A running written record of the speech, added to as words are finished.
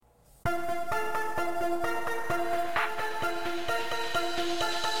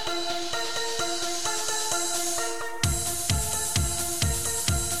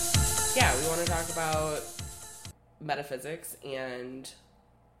talk about metaphysics and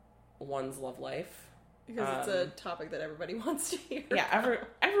one's love life. Because it's a topic that everybody wants to hear. Yeah,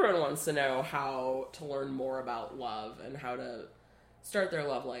 everyone wants to know how to learn more about love and how to start their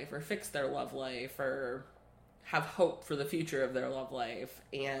love life or fix their love life or have hope for the future of their love life.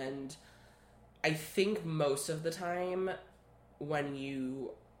 And I think most of the time when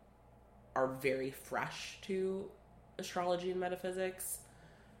you are very fresh to astrology and metaphysics,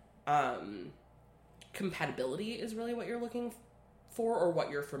 compatibility is really what you're looking for or what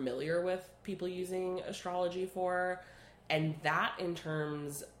you're familiar with people using astrology for. And that in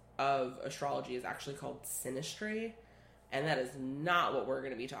terms of astrology is actually called synastry. And that is not what we're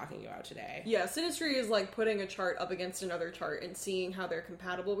going to be talking about today. Yeah, synastry is like putting a chart up against another chart and seeing how they're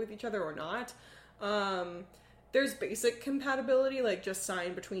compatible with each other or not. There's basic compatibility, like just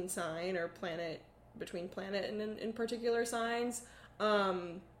sign between sign or planet between planet in particular signs.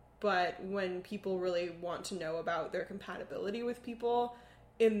 But when people really want to know about their compatibility with people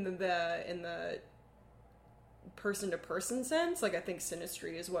in the person-to-person sense, like I think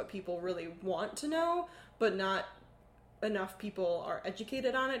synastry is what people really want to know, but not enough people are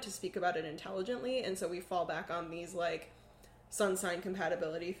educated on it to speak about it intelligently, and so we fall back on these like sun sign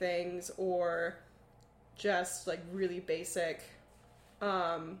compatibility things or just like really basic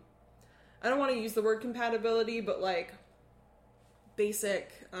I don't want to use the word compatibility, but like basic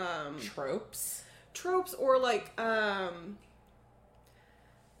tropes or like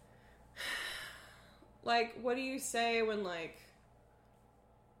what do you say when like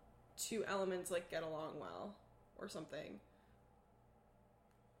two elements like get along well or something?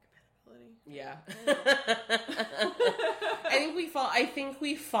 Compatibility. Yeah. I think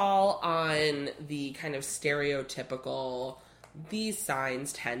we fall on the kind of stereotypical these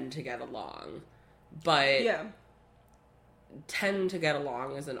signs tend to get along. But yeah. Tend to get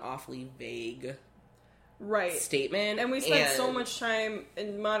along is an awfully vague statement. And we spend so much time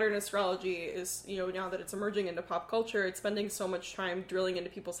in modern astrology is, now that it's emerging into pop culture, it's spending so much time drilling into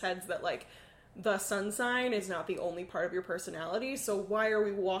people's heads that like the sun sign is not the only part of your personality. So why are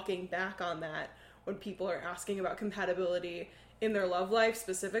we walking back on that when people are asking about compatibility in their love life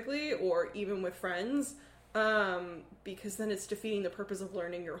specifically, or even with friends? Because then it's defeating the purpose of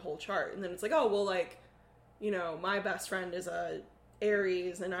learning your whole chart. And then it's like, oh, well, like, my best friend is a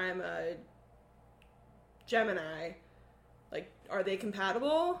Aries and I'm a Gemini. Like, are they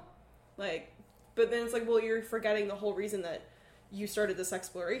compatible? Like, but then it's like, well, you're forgetting the whole reason that you started this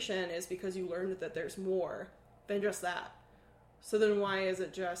exploration is because you learned that there's more than just that. So then why is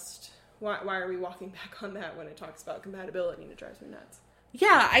it just, why are we walking back on that when it talks about compatibility, and it drives me nuts?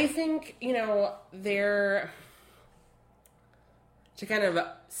 Yeah, I think, to kind of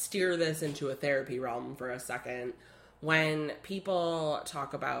steer this into a therapy realm for a second, when people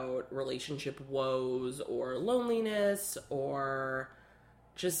talk about relationship woes or loneliness or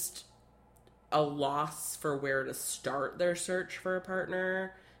just a loss for where to start their search for a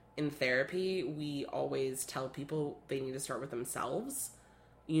partner in therapy, we always tell people they need to start with themselves.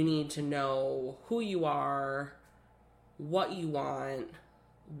 You need to know who you are, what you want,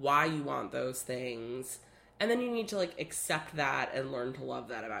 why you want those things, and then you need to like accept that and learn to love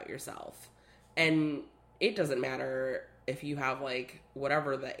that about yourself. And it doesn't matter if you have like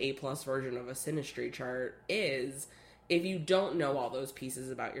whatever the A+ version of a synastry chart is, if you don't know all those pieces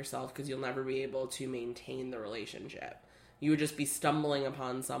about yourself, because you'll never be able to maintain the relationship. You would just be stumbling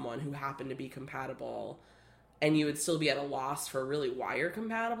upon someone who happened to be compatible, and you would still be at a loss for really why you're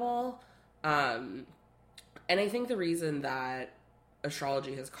compatible. And I think the reason that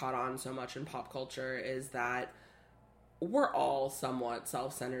astrology has caught on so much in pop culture is that we're all somewhat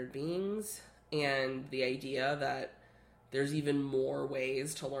self-centered beings, and the idea that there's even more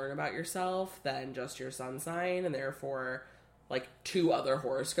ways to learn about yourself than just your sun sign, and therefore like 2 other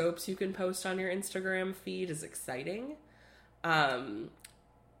horoscopes you can post on your Instagram feed is exciting. And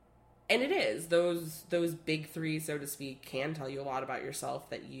it is. Those big 3, so to speak, can tell you a lot about yourself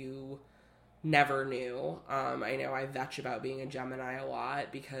that you never knew. I know I vetch about being a Gemini a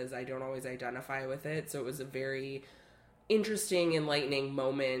lot because I don't always identify with it. So it was a very interesting, enlightening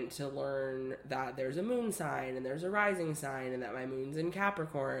moment to learn that there's a moon sign and there's a rising sign and that my moon's in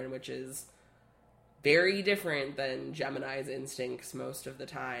Capricorn, which is very different than Gemini's instincts most of the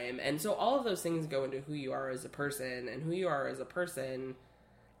time. And so all of those things go into who you are as a person, and who you are as a person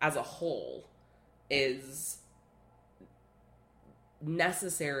as a whole is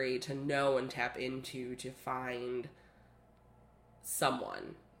necessary to know and tap into to find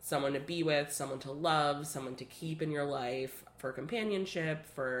someone to be with, someone to love, someone to keep in your life for companionship,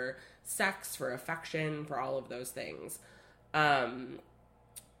 for sex, for affection, for all of those things.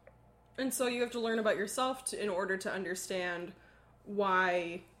 And so you have to learn about yourself in order to understand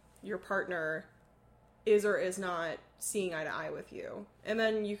why your partner is or is not seeing eye to eye with you. And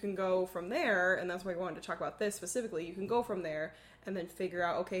then you can go from there, and that's why I wanted to talk about this specifically. You can go from there and then figure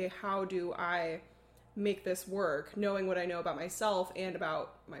out, okay, how do I make this work, knowing what I know about myself and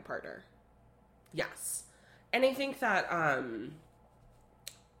about my partner. Yes. And I think that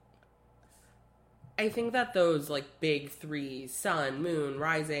those like big three, sun, moon,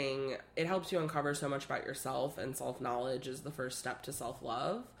 rising, it helps you uncover so much about yourself, and self-knowledge is the first step to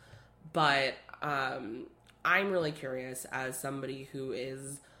self-love. But I'm really curious, as somebody who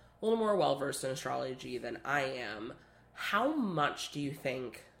is a little more well-versed in astrology than I am, how much do you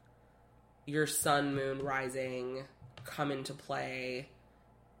think your sun, moon, rising come into play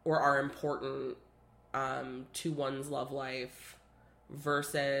or are important to one's love life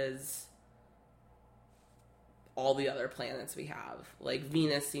versus all the other planets we have? Like,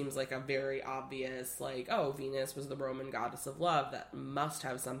 Venus seems like a very obvious, like, oh, Venus was the Roman goddess of love. That must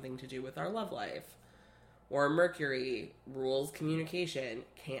have something to do with our love life. Or Mercury rules communication.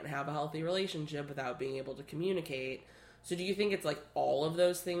 Can't have a healthy relationship without being able to communicate. So do you think it's like all of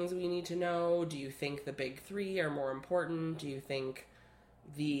those things we need to know? Do you think the big three are more important? Do you think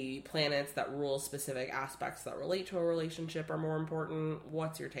the planets that rule specific aspects that relate to a relationship are more important?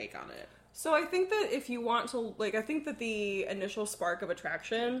 What's your take on it? So I think that if you want to, like, I think that the initial spark of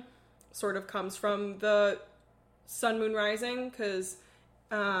attraction sort of comes from the sun, moon, rising, because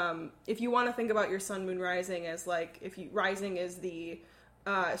if you want to think about your sun, moon, rising as like, rising is the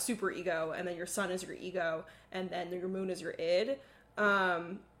super ego, and then your sun is your ego, and then your moon is your id.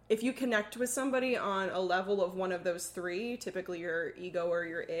 If you connect with somebody on a level of one of those three, typically your ego or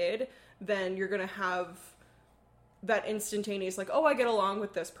your id, then you're going to have that instantaneous, like, oh, I get along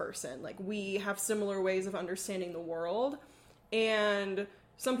with this person. Like, we have similar ways of understanding the world. And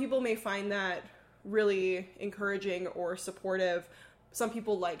some people may find that really encouraging or supportive. Some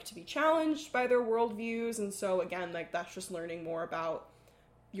people like to be challenged by their worldviews. And so, again, like, that's just learning more about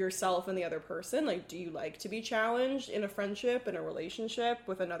yourself and the other person. Like, do you like to be challenged in a friendship, in a relationship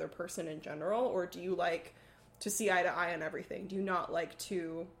with another person in general? Or do you like to see eye to eye on everything? Do you not like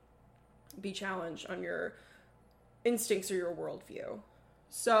to be challenged on your instincts or your worldview?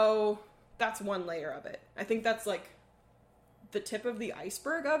 So that's one layer of it. I think that's like the tip of the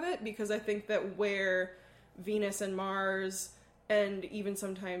iceberg of it, because I think that where Venus and Mars and even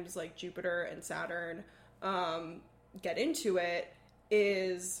sometimes like Jupiter and Saturn get into it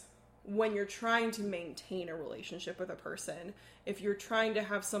is when you're trying to maintain a relationship with a person. If you're trying to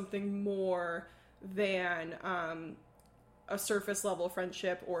have something more than a surface level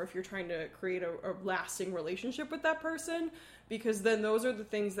friendship, or if you're trying to create a lasting relationship with that person, because then those are the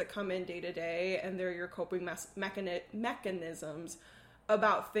things that come in day to day, and they're your coping mechanisms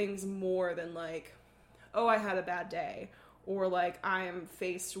about things more than like, oh, I had a bad day, or like, I am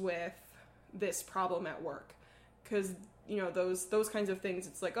faced with this problem at work. Because, you know, those kinds of things,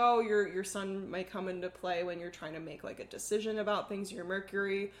 it's like, oh, your sun might come into play when you're trying to make like a decision about things, your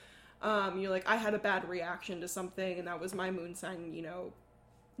Mercury. You're like, I had a bad reaction to something, and that was my moon sign, you know,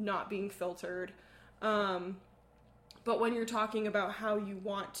 not being filtered. But when you're talking about how you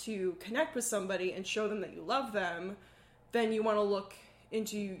want to connect with somebody and show them that you love them, then you want to look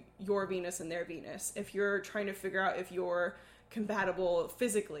into your Venus and their Venus. If you're trying to figure out if you're compatible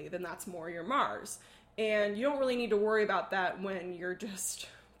physically, then that's more your Mars. And you don't really need to worry about that when you're just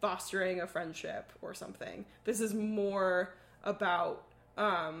fostering a friendship or something. This is more about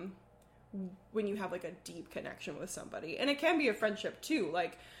when you have like a deep connection with somebody. And it can be a friendship too.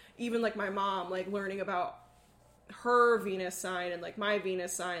 Like, even like my mom, like learning about her Venus sign and like my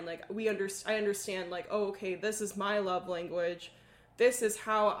Venus sign, like I understand like, oh, okay, this is my love language. This is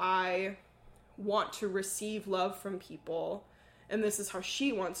how I want to receive love from people. And this is how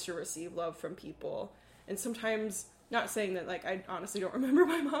she wants to receive love from people. And sometimes, not saying that like, I honestly don't remember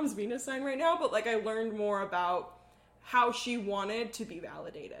my mom's Venus sign right now, but like I learned more about how she wanted to be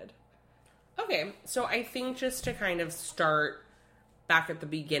validated. Okay, so I think just to kind of start back at the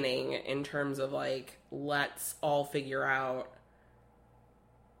beginning in terms of like, let's all figure out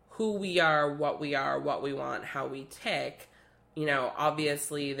who we are, what we want, how we tick. You know,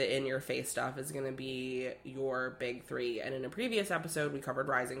 obviously the in-your-face stuff is going to be your big three. And in a previous episode, we covered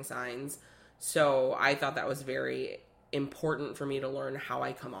rising signs. So I thought that was very important for me to learn how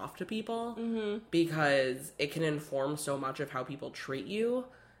I come off to people, because it can inform so much of how people treat you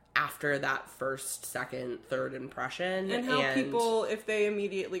after that first, second, third impression. And how people, if they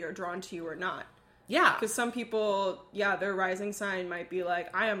immediately are drawn to you or not. Yeah. Because some people, their rising sign might be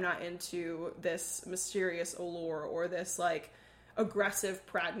like, I am not into this mysterious allure, or this like, aggressive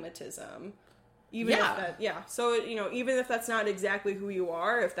pragmatism. Even Yeah. if that, yeah. So, you know, even if that's not exactly who you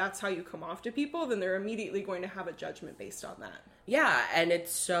are, if that's how you come off to people, then they're immediately going to have a judgment based on that. Yeah, and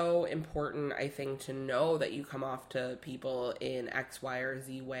it's so important, I think, to know that you come off to people in X, Y, or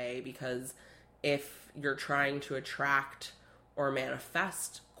Z way, because if you're trying to attract or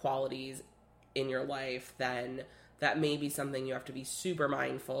manifest qualities in your life, then that may be something you have to be super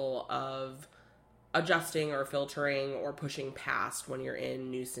mindful of adjusting or filtering or pushing past when you're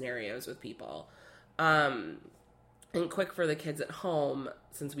in new scenarios with people. And quick for the kids at home,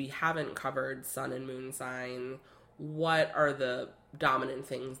 since we haven't covered sun and moon sign, what are the dominant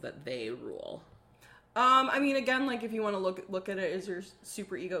things that they rule? I mean, again, like, if you want to look at it as your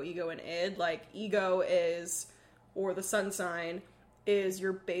super ego, and id, like, ego is, or the sun sign, is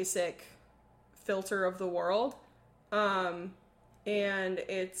your basic filter of the world. And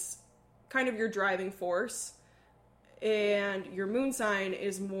it's kind of your driving force. And your moon sign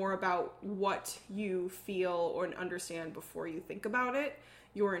is more about what you feel or understand before you think about it.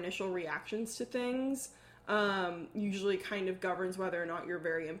 Your initial reactions to things usually kind of governs whether or not you're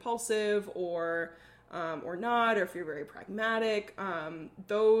very impulsive or not, or if you're very pragmatic.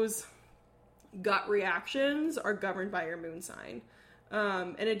 Those gut reactions are governed by your moon sign.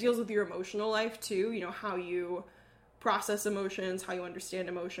 And it deals with your emotional life too, you know, how you process emotions, how you understand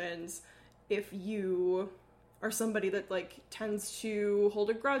emotions. If you are somebody that, like, tends to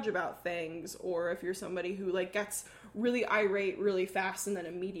hold a grudge about things, or if you're somebody who, like, gets really irate really fast and then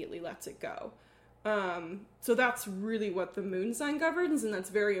immediately lets it go. So that's really what the moon sign governs, and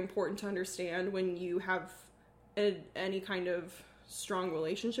that's very important to understand when you have any kind of strong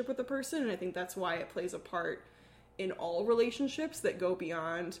relationship with a person, and I think that's why it plays a part in all relationships that go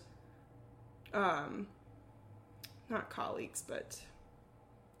beyond, not colleagues, but...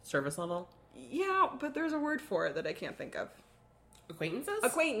 Service level? Yeah, but there's a word for it that I can't think of. Acquaintances?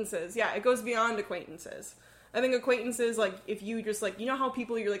 Acquaintances, yeah, it goes beyond acquaintances. I think acquaintances, like, if you just, like, you know how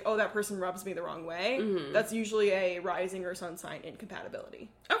people, you're like, oh, that person rubs me the wrong way? Mm-hmm. That's usually a rising or sun sign incompatibility.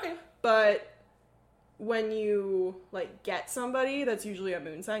 Okay. But when you, like, get somebody, that's usually a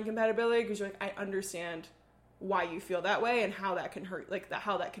moon sign compatibility, because you're like, I understand why you feel that way and how that can hurt, like,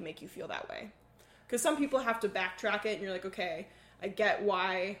 how that can make you feel that way. Because some people have to backtrack it, and you're like, okay,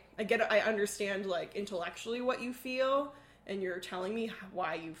 I understand, like, intellectually what you feel, and you're telling me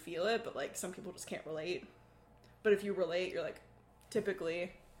why you feel it, but, like, some people just can't relate. But if you relate, you're like,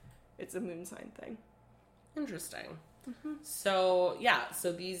 typically, it's a moon sign thing. Interesting. Mm-hmm. So, yeah,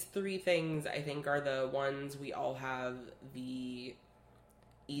 so these three things, I think, are the ones we all have the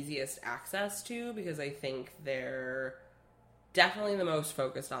easiest access to, because I think they're definitely the most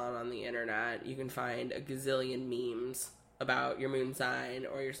focused on the internet. You can find a gazillion memes about your moon sign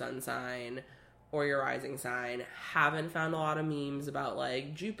or your sun sign or your rising sign. Haven't found a lot of memes about,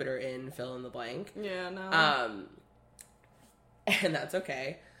 like, Jupiter in fill in the blank. Yeah, no. And that's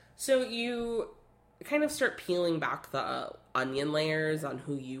okay. So you kind of start peeling back the onion layers on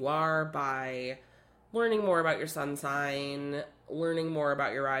who you are by learning more about your sun sign, learning more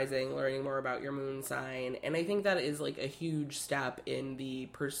about your rising, learning more about your moon sign. And I think that is, like, a huge step in the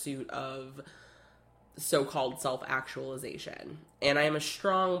pursuit of so-called self-actualization. And I am a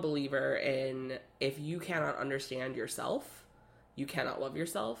strong believer in, if you cannot understand yourself, you cannot love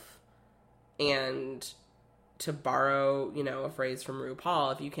yourself. And to borrow, you know, a phrase from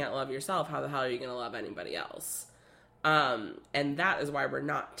RuPaul, if you can't love yourself, how the hell are you going to love anybody else? And that is why we're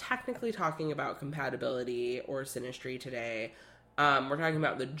not technically talking about compatibility or synastry today. We're talking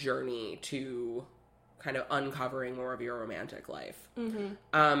about the journey to kind of uncovering more of your romantic life.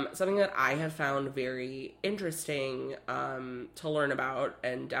 Mm-hmm. Something that I have found very interesting to learn about,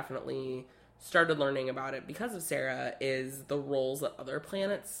 and definitely started learning about it because of Sarah, is the roles that other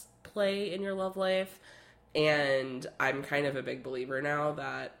planets play in your love life. And I'm kind of a big believer now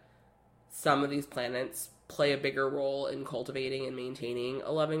that some of these planets play a bigger role in cultivating and maintaining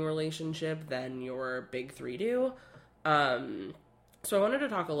a loving relationship than your big three do. So I wanted to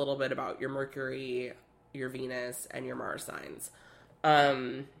talk a little bit about your Mercury, your Venus, and your Mars signs.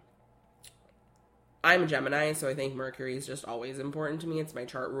 I'm a Gemini, so I think Mercury is just always important to me. It's my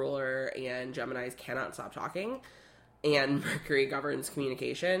chart ruler, and Geminis cannot stop talking. And Mercury governs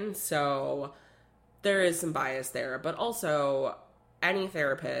communication, so there is some bias there. But also, any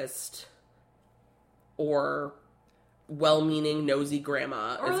therapist or well-meaning, nosy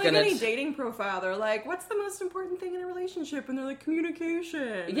grandma or is like gonna any dating profile. They're like, "What's the most important thing in a relationship?" And they're like,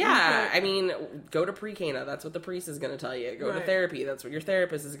 "Communication." Yeah, I mean, go to pre-Cana. That's what the priest is going to tell you. Go to Right. therapy. That's what your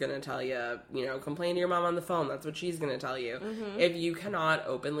therapist is going to tell you. You know, complain to your mom on the phone. That's what she's going to tell you. If you cannot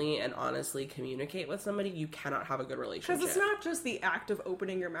openly and honestly communicate with somebody, you cannot have a good relationship. Because it's not just the act of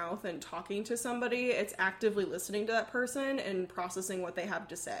opening your mouth and talking to somebody, it's actively listening to that person and processing what they have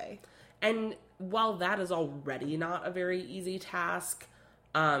to say. And while that is already not a very easy task,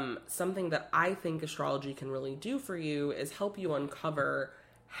 something that I think astrology can really do for you is help you uncover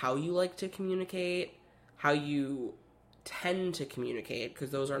how you like to communicate, how you tend to communicate, because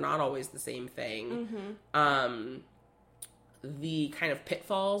those are not always the same thing. The kind of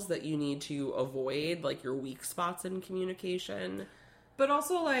pitfalls that you need to avoid, like your weak spots in communication. But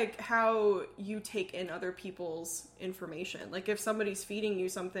also, like, how you take in other people's information. Like, if somebody's feeding you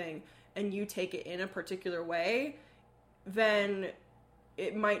something and you take it in a particular way, then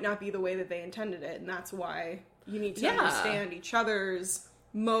it might not be the way that they intended it. And that's why you need to understand each other's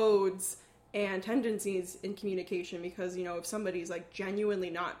modes and tendencies in communication. Because, you know, if somebody's, like, genuinely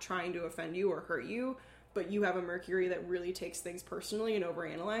not trying to offend you or hurt you, but you have a Mercury that really takes things personally and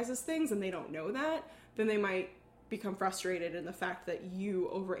overanalyzes things, and they don't know that, then they might become frustrated in the fact that you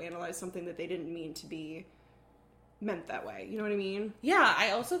overanalyze something that they didn't mean to be meant that way. You know what I mean? Yeah,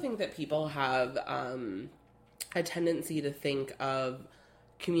 I also think that people have a tendency to think of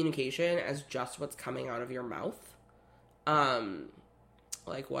communication as just what's coming out of your mouth.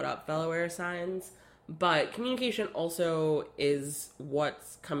 Like, what up, fellow air signs? But communication also is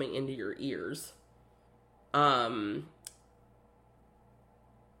what's coming into your ears. And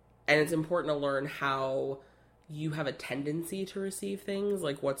it's important to learn how you have a tendency to receive things.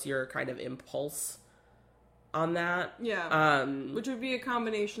 Like, what's your kind of impulse on that? Yeah. Which would be a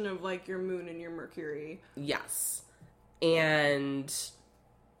combination of, like, your moon and your Mercury. Yes. And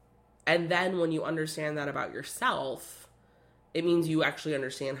then when you understand that about yourself, it means you actually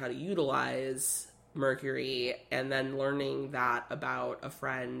understand how to utilize Mercury, and then learning that about a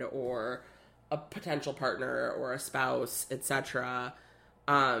friend or a potential partner or a spouse, etc.,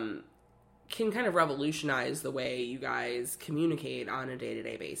 can kind of revolutionize the way you guys communicate on a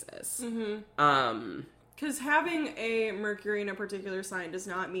day-to-day basis. Because having a Mercury in a particular sign does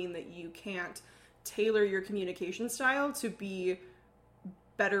not mean that you can't tailor your communication style to be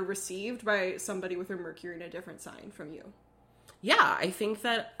better received by somebody with a Mercury in a different sign from you. Yeah, I think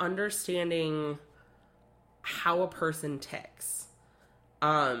that understanding how a person ticks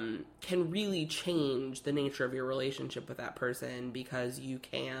can really change the nature of your relationship with that person, because you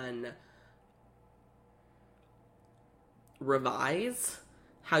can revise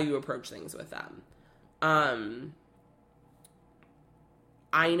how you approach things with them.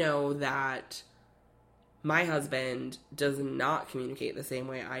 I know that my husband does not communicate the same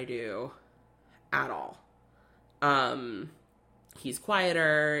way I do at all. He's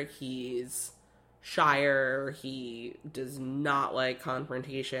quieter, he's shyer, he does not like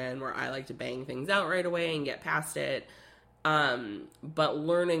confrontation, where I like to bang things out right away and get past it. But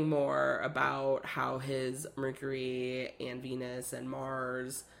learning more about how his Mercury and Venus and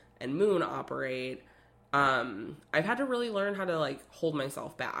Mars and Moon operate, I've had to really learn how to, like, hold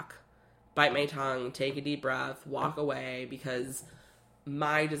myself back, bite my tongue, take a deep breath, walk away, because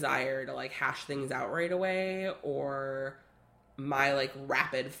my desire to, like, hash things out right away, or my, like,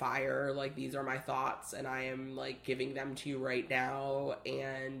 rapid fire, like, these are my thoughts and I am, like, giving them to you right now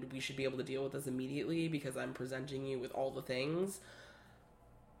and we should be able to deal with this immediately because I'm presenting you with all the things.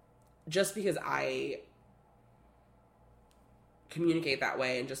 Just because I communicate that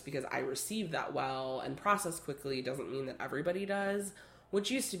way and just because I receive that well and process quickly doesn't mean that everybody does, which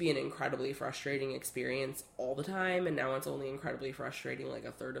used to be an incredibly frustrating experience all the time, and now it's only incredibly frustrating like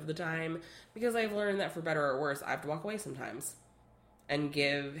a third of the time, because I've learned that for better or worse, I have to walk away sometimes and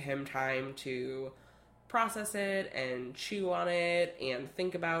give him time to process it and chew on it and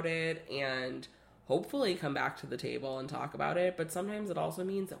think about it and hopefully come back to the table and talk about it. But sometimes it also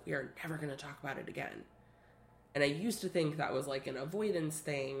means that we are never going to talk about it again. And I used to think that was like an avoidance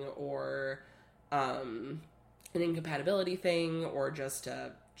thing, or an incompatibility thing, or just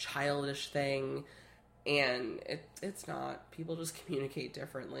a childish thing. And it's not. People just communicate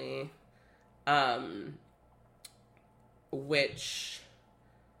differently. Which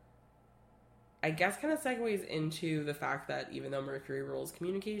I guess kind of segues into the fact that even though Mercury rules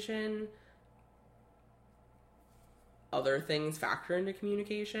communication, other things factor into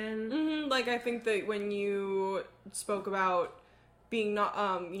communication. Mm-hmm. Like, I think that when you spoke about being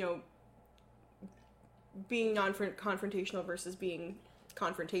not, being non-confrontational versus being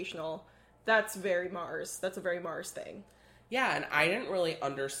confrontational, That's very Mars. That's a very Mars thing. Yeah, and I didn't really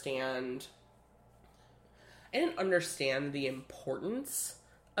understand... I didn't understand the importance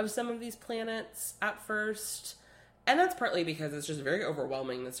of some of these planets at first. And that's partly because it's just very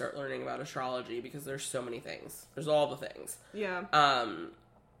overwhelming to start learning about astrology because there's so many things. There's all the things. Yeah.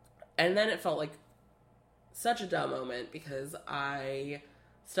 And then it felt like such a dumb moment because I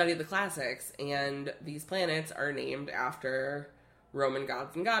studied the classics and these planets are named after Roman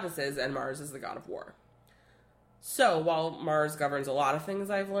gods and goddesses, and Mars is the god of war. So while Mars governs a lot of things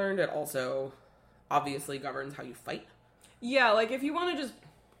I've learned, it also obviously governs how you fight. Yeah, like if you want to just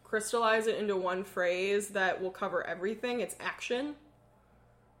crystallize it into one phrase that will cover everything, it's action.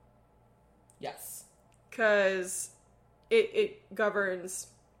 Yes. Because it governs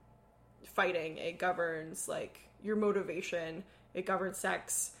fighting, it governs, like, your motivation, it governs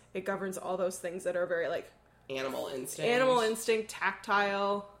sex, it governs all those things that are very, like... Animal instinct,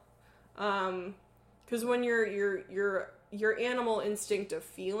 tactile. Because when your animal instinct of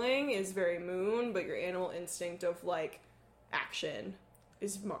feeling is very moon, but your animal instinct of, like, action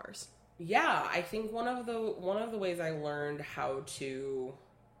is Mars. Yeah, I think one of the ways I learned how to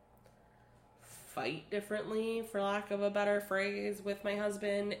fight differently, for lack of a better phrase, with my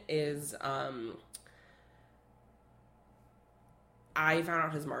husband is I found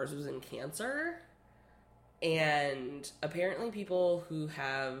out his Mars was in Cancer, and apparently people who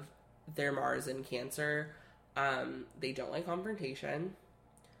have their Mars in Cancer, they don't like confrontation.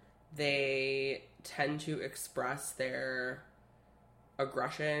 They tend to express their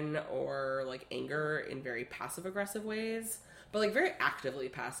aggression or, like, anger in very passive-aggressive ways, but, like, very actively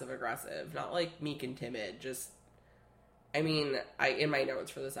passive-aggressive, not, like, meek and timid, just, I mean, in my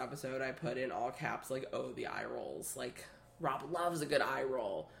notes for this episode, I put in all caps, like, oh, the eye rolls, like, Rob loves a good eye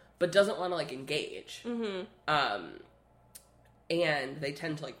roll, but doesn't want to, like, engage. Mm-hmm. And they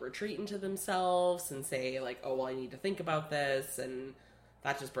tend to, like, retreat into themselves and say, like, oh, well, I need to think about this, and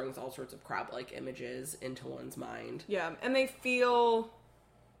that just brings all sorts of crab-like images into one's mind. Yeah, and they feel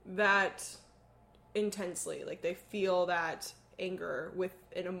that intensely. Like, they feel that anger with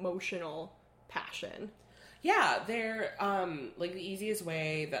an emotional passion. Yeah, they're, like, the easiest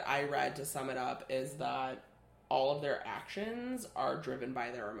way that I read to sum it up is that all of their actions are driven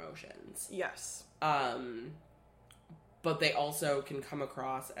by their emotions. Yes. But they also can come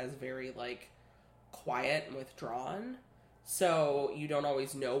across as very, like, quiet and withdrawn. So you don't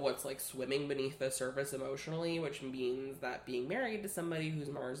always know what's, like, swimming beneath the surface emotionally, which means that being married to somebody whose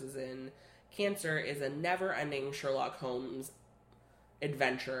Mars is in Cancer is a never-ending Sherlock Holmes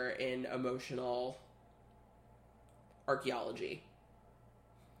adventure in emotional archaeology.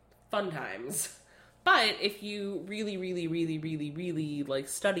 Fun times. But if you really, really, really, really, really, like,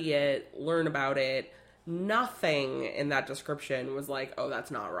 study it, learn about it, nothing in that description was like, oh, that's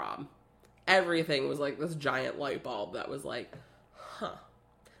not Rob. Everything was like this giant light bulb that was like, huh,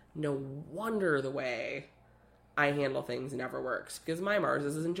 no wonder the way I handle things never works. Because my Mars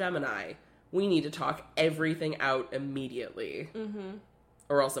is in Gemini. We need to talk everything out immediately. Mm-hmm.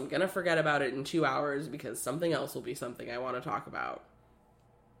 Or else I'm going to forget about it in 2 hours because something else will be something I want to talk about.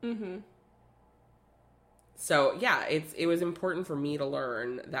 Mm-hmm. So, yeah, it was important for me to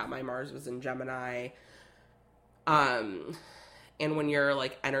learn that my Mars was in Gemini. And when your,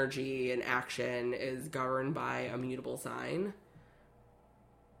 like, energy and action is governed by a mutable sign,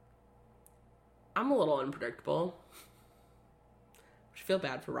 I'm a little unpredictable. I feel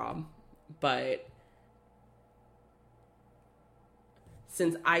bad for Rob. But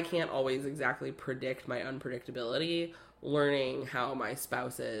since I can't always exactly predict my unpredictability, learning how my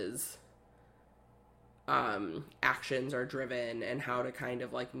spouse's actions are driven and how to kind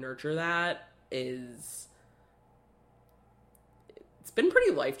of, like, nurture that it's been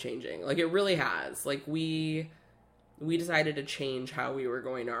pretty life-changing. Like, it really has. Like, we decided to change how we were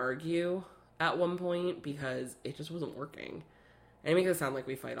going to argue at one point because it just wasn't working. And it makes it sound like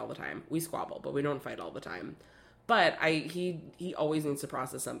we fight all the time. We squabble, but we don't fight all the time. But he always needs to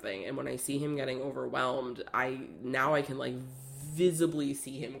process something, and when I see him getting overwhelmed, I can, like, visibly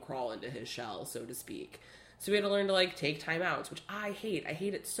see him crawl into his shell, so to speak. So we had to learn to, like, take time outs, which I hate. I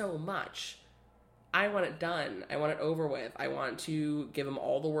hate it so much. I want it done. I want it over with. I want to give him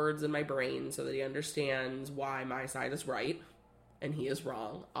all the words in my brain so that he understands why my side is right and he is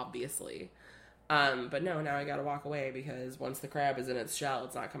wrong, obviously. But no, now I gotta walk away because once the crab is in its shell,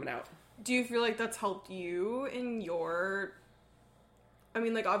 it's not coming out. Do you feel like that's helped you in your... I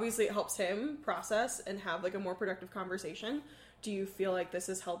mean, like, obviously it helps him process and have, like, a more productive conversation. Do you feel like this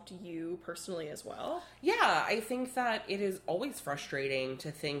has helped you personally as well? Yeah, I think that it is always frustrating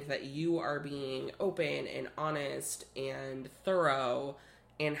to think that you are being open and honest and thorough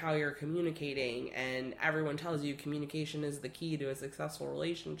and how you're communicating, and everyone tells you communication is the key to a successful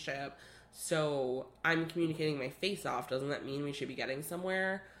relationship. So I'm communicating my face off. Doesn't that mean we should be getting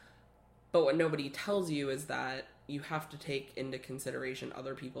somewhere? But what nobody tells you is that you have to take into consideration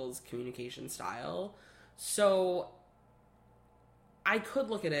other people's communication style. So I could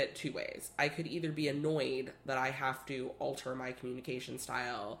look at it two ways. I could either be annoyed that I have to alter my communication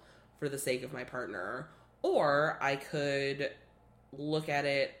style for the sake of my partner, or I could look at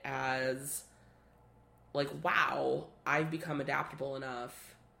it as like, wow, I've become adaptable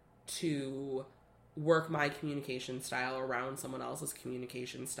enough to work my communication style around someone else's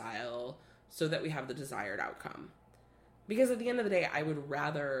communication style so that we have the desired outcome. Because at the end of the day, I would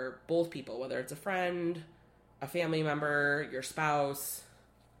rather both people, whether it's a friend, a family member, your spouse,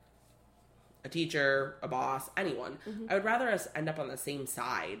 a teacher, a boss, anyone, I would rather us end up on the same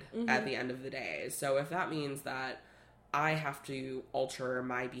side at the end of the day. So if that means that I have to alter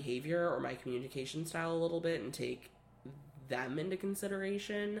my behavior or my communication style a little bit and take them into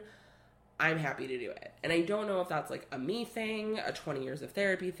consideration, I'm happy to do it. And I don't know if that's like a me thing, a 20 years of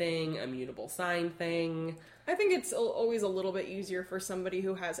therapy thing, a mutable sign thing. I think it's always a little bit easier for somebody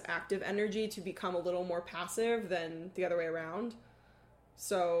who has active energy to become a little more passive than the other way around.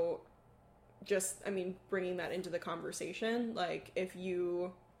 So just, I mean, bringing that into the conversation, like if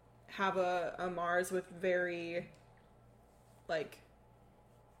you have a Mars with very like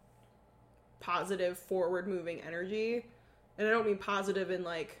positive forward moving energy, and I don't mean positive in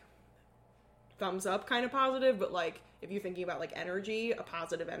like thumbs up kind of positive, but like if you're thinking about like energy, a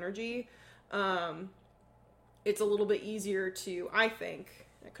positive energy, it's a little bit easier to, I think,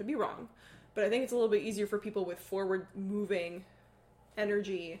 I could be wrong, but I think it's a little bit easier for people with forward moving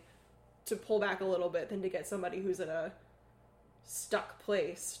energy to pull back a little bit than to get somebody who's in a stuck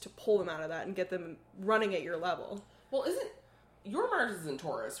place to pull them out of that and get them running at your level. Well, isn't your Mars is in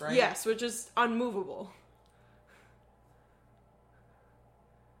Taurus, right? Yes, which is unmovable.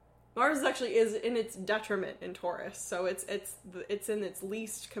 Mars actually is in its detriment in Taurus, so it's in its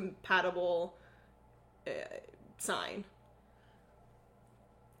least compatible sign.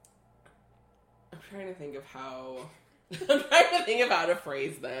 I'm trying to think of how to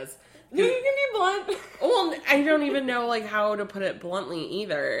phrase this. You can be blunt. Well, I don't even know like how to put it bluntly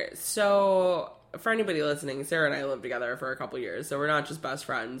either. So, for anybody listening, Sarah and I lived together for a couple years, so we're not just best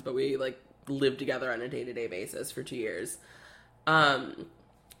friends, but we like lived together on a day-to-day basis for 2 years.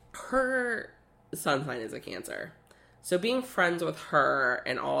 Her sun sign is a Cancer. So being friends with her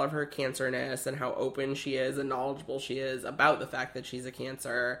and all of her Cancerness and how open she is and knowledgeable she is about the fact that she's a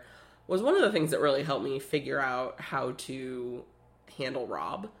Cancer was one of the things that really helped me figure out how to handle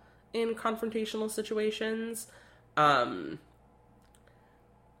Rob in confrontational situations.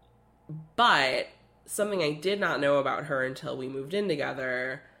 But something I did not know about her until we moved in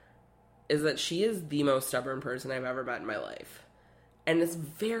together is that she is the most stubborn person I've ever met in my life. And it's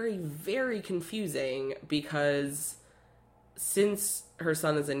very, very confusing because since her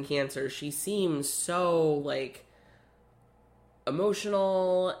sun is in Cancer, she seems so, like,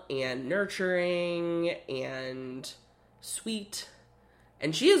 emotional and nurturing and sweet.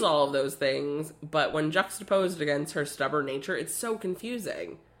 And she is all of those things, but when juxtaposed against her stubborn nature, it's so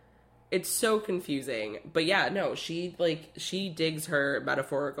confusing. It's so confusing. But yeah, no, she digs her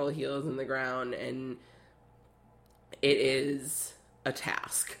metaphorical heels in the ground, and it is a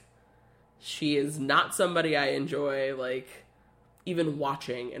task. She is not somebody I enjoy, like, even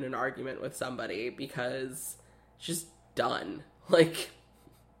watching in an argument with somebody because it's just done. Like,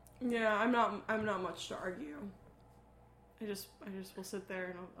 yeah, I'm not much to argue. I just will sit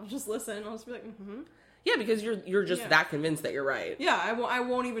there and I'll just listen. I'll just be like, mm-hmm. Yeah, because you're just that convinced that you're right. Yeah, I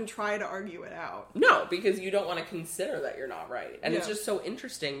won't even try to argue it out. No, because you don't want to consider that you're not right. And it's just so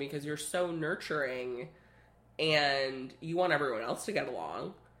interesting because you're so nurturing and you want everyone else to get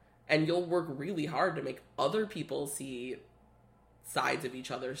along. And you'll work really hard to make other people see sides of each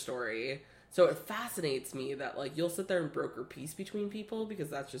other's story. So it fascinates me that, like, you'll sit there and broker peace between people because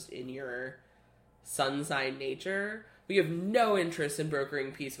that's just in your sun sign nature. But you have no interest in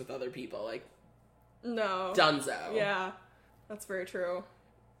brokering peace with other people. Like, no. Dunzo. Yeah, that's very true.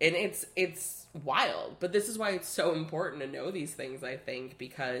 And it's wild. But this is why it's so important to know these things, I think,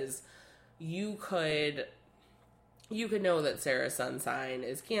 because you could know that Sarah's sun sign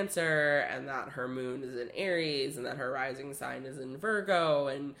is Cancer and that her moon is in Aries and that her rising sign is in Virgo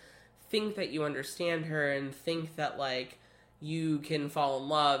and think that you understand her and think that, like, you can fall in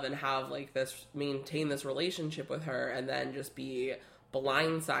love and have, like, maintain this relationship with her and then just be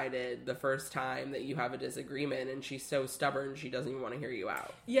blindsided the first time that you have a disagreement, and she's so stubborn she doesn't even want to hear you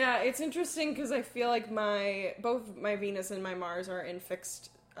out. Yeah, it's interesting because I feel like both my Venus and my Mars are in fixed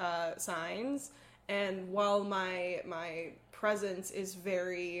signs, and while my presence is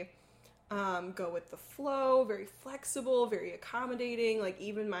very go with the flow, very flexible, very accommodating, like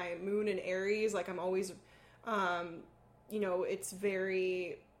even my moon in Aries, like I'm always it's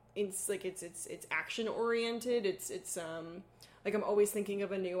very, it's action oriented, it's like I'm always thinking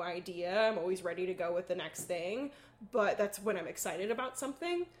of a new idea, I'm always ready to go with the next thing, but that's when I'm excited about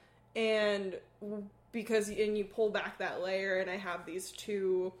something. And you pull back that layer, and I have these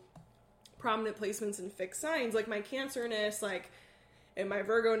two prominent placements in fixed signs, like my Cancerness, like, and my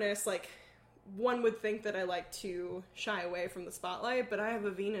Virgo-ness, like, one would think that I like to shy away from the spotlight, but I have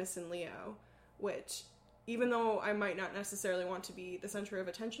a Venus in Leo, which, even though I might not necessarily want to be the center of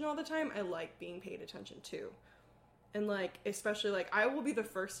attention all the time, I like being paid attention to. And, like, especially, like, I will be the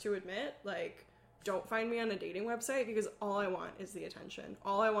first to admit, like, don't find me on a dating website, because all I want is the attention.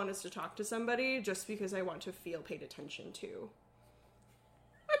 All I want is to talk to somebody just because I want to feel paid attention to.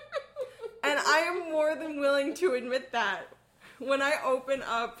 And I am more than willing to admit that. When I open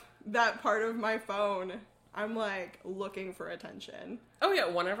up that part of my phone, I'm, like, looking for attention. Oh, yeah.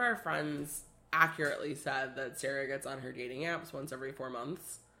 One of our friends accurately said that Sarah gets on her dating apps once every 4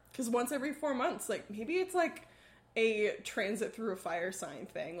 months. Because once every 4 months, like, maybe it's, like, a transit through a fire sign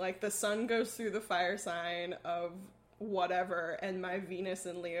thing. Like, the sun goes through the fire sign of whatever, and my Venus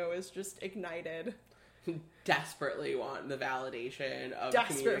in Leo is just ignited. Desperately want the validation of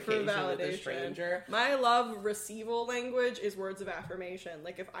Desperate for communication validation. with a stranger. My love receival language is words of affirmation.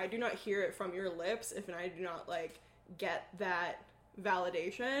 Like, if I do not hear it from your lips, if I do not, like, get that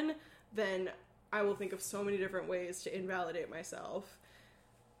validation, then I will think of so many different ways to invalidate myself.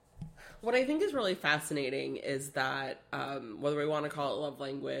 What I think is really fascinating is that whether we want to call it love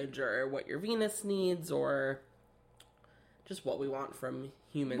language or what your Venus needs or just what we want from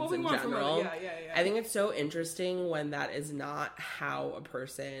humans in general, I think it's so interesting when that is not how a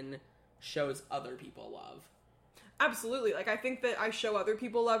person shows other people love. Absolutely. Like, I think that I show other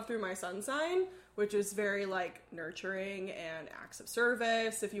people love through my sun sign, which is very, like, nurturing and acts of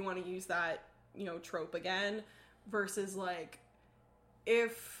service, if you want to use that, trope again, versus, like,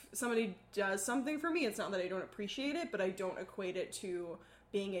 if somebody does something for me, it's not that I don't appreciate it, but I don't equate it to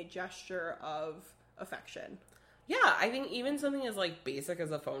being a gesture of affection. Yeah, I think even something as, like, basic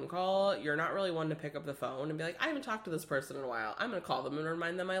as a phone call, you're not really one to pick up the phone and be like, I haven't talked to this person in a while. I'm going to call them and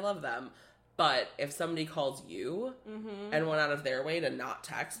remind them I love them. But if somebody calls you and went out of their way to not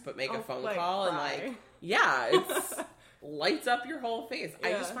text but make a phone call and, like, yeah, it's lights up your whole face. Yeah.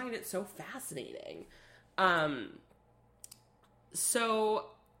 I just find it so fascinating. So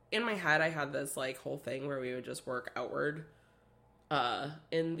in my head, I had this, like, whole thing where we would just work outward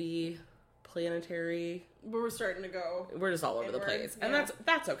in the planetary. We're starting to go. We're just all over the place. And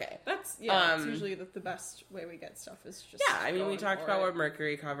that's okay. That's, it's usually the best way we get stuff is just. Yeah, I mean, we talked about what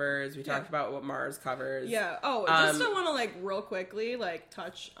Mercury covers. We talked about what Mars covers. Yeah. Oh, just I want to, like, real quickly, like,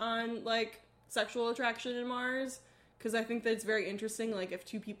 touch on, like, sexual attraction in Mars. Because I think that it's very interesting, like, if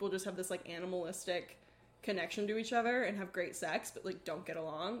two people just have this, like, animalistic connection to each other and have great sex, but, like, don't get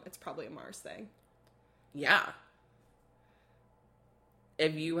along, it's probably a Mars thing. Yeah.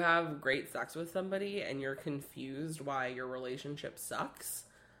 If you have great sex with somebody and you're confused why your relationship sucks,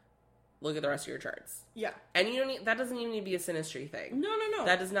 look at the rest of your charts. Yeah. And you don't need, that doesn't even need to be a synastry thing. No.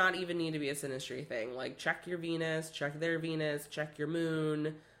 That does not even need to be a synastry thing. Like, check your Venus, check their Venus, check your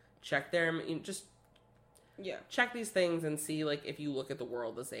moon, check their, just check these things and see, like, if you look at the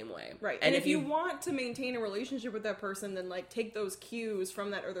world the same way. Right. And if you want to maintain a relationship with that person, then, like, take those cues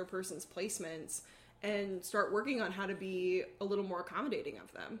from that other person's placements and start working on how to be a little more accommodating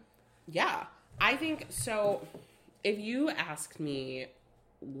of them. Yeah. I think, so, if you asked me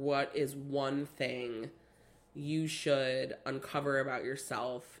what is one thing you should uncover about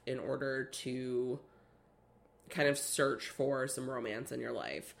yourself in order to kind of search for some romance in your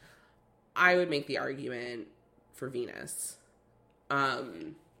life, I would make the argument for Venus.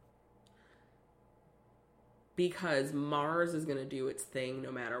 Because Mars is going to do its thing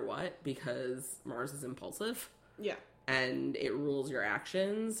no matter what, because Mars is impulsive. Yeah. And it rules your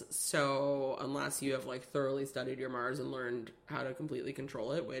actions. So unless you have, like, thoroughly studied your Mars and learned how to completely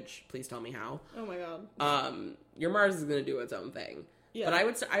control it, which, please tell me how. Oh my God. Your Mars is going to do its own thing. Yeah. But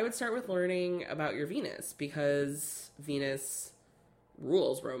I would start with learning about your Venus, because Venus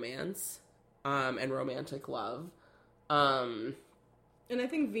rules romance, and romantic love. And I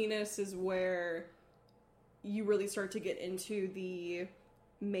think Venus is where you really start to get into the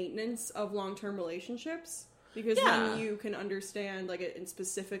maintenance of long-term relationships. Because then you can understand, like, and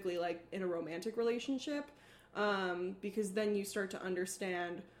specifically, like, in a romantic relationship, because then you start to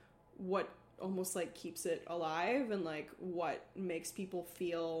understand what almost, like, keeps it alive and, like, what makes people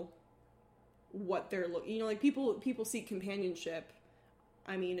feel what they're looking, you know, like, people seek companionship.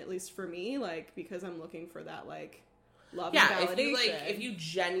 I mean, at least for me, like, because I'm looking for that, like, love and validation. If you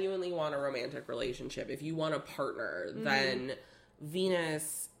genuinely want a romantic relationship, if you want a partner, then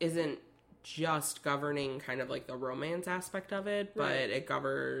Venus isn't just governing kind of like the romance aspect of it, but it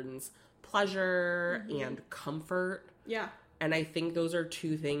governs pleasure and comfort. Yeah. And I think those are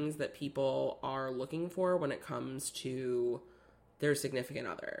two things that people are looking for when it comes to their significant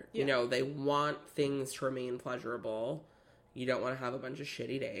other. Yeah. You know, they want things to remain pleasurable. You don't want to have a bunch of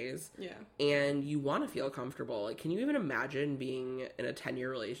shitty days. Yeah. And you want to feel comfortable. Like, can you even imagine being in a 10-year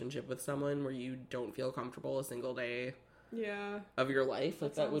relationship with someone where you don't feel comfortable a single day of your life?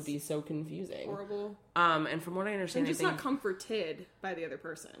 Like, that would be so confusing. Horrible. And from what I understand, and just not comforted by the other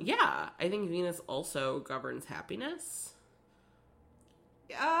person. Yeah. I think Venus also governs happiness.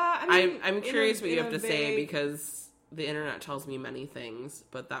 I mean, I'm curious what you have to say, because the internet tells me many things,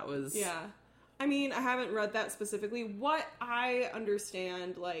 but that was... Yeah. I mean, I haven't read that specifically. What I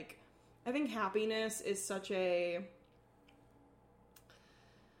understand, like, I think happiness is such a...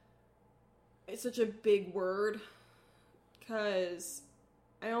 It's such a big word, because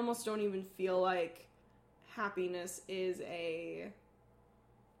I almost don't even feel like happiness is a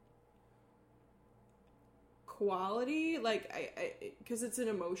quality. Like, I because it's an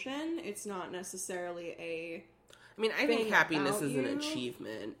emotion, it's not necessarily a... I mean, I think happiness is an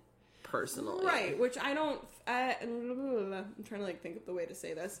achievement, personally. Right, which I don't... I'm trying to, like, think of the way to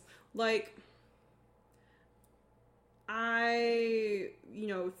say this. Like,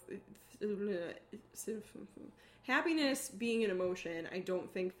 happiness being an emotion, I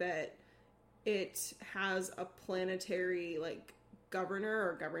don't think that it has a planetary, like, governor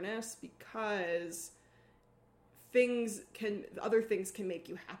or governess, because other things can make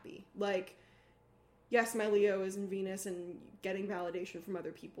you happy. Like, yes, my Leo is in Venus, and getting validation from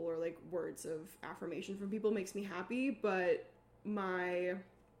other people or, like, words of affirmation from people makes me happy, but my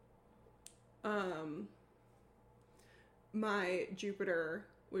Jupiter,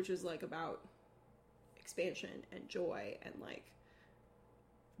 which is, like, about expansion and joy and, like,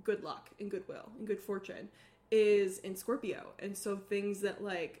 good luck and goodwill and good fortune, is in Scorpio. And so things that,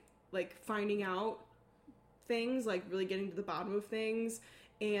 like finding out things, like, really getting to the bottom of things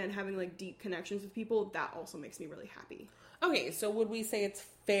and having, like, deep connections with people, that also makes me really happy. Okay, so would we say it's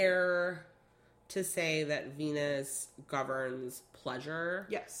fair to say that Venus governs pleasure?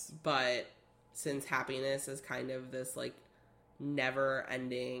 Yes. But since happiness is kind of this, like,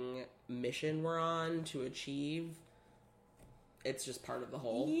 never-ending mission we're on to achieve, it's just part of the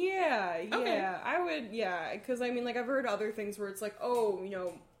whole? Yeah, I would, because, I mean, like, I've heard other things where it's like, oh, you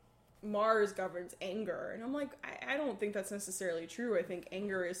know, Mars governs anger, and I'm like, I don't think that's necessarily true. I think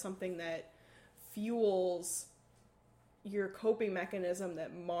anger is something that fuels your coping mechanism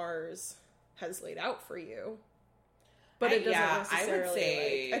that Mars has laid out for you. But it doesn't necessarily. I would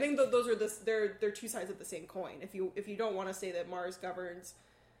say, like, I think those are they're two sides of the same coin. If you don't want to say that Mars governs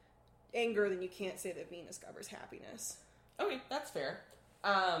anger, then you can't say that Venus governs happiness. Okay, that's fair.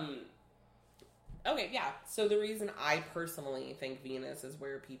 Okay, yeah. So the reason I personally think Venus is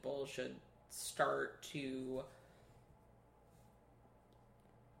where people should start to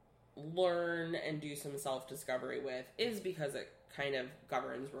learn and do some self-discovery with is because it kind of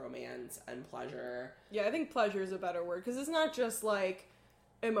governs romance and pleasure. Yeah, I think pleasure is a better word, because it's not just, like,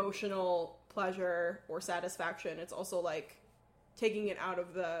 emotional pleasure or satisfaction. It's also, like, taking it out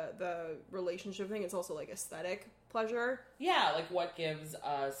of the relationship thing. It's also, like, aesthetic pleasure. Yeah, like, what gives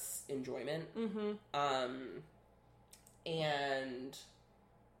us enjoyment. Mm-hmm. And,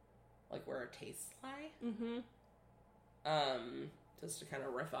 like, where our tastes lie. Mm-hmm. Just to kind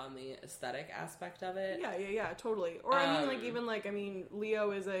of riff on the aesthetic aspect of it. Yeah, totally. Or, I mean, like, even, like, I mean,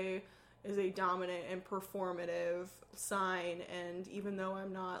 Leo is a dominant and performative sign, and even though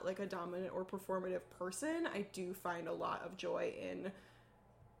I'm not, like, a dominant or performative person, I do find a lot of joy in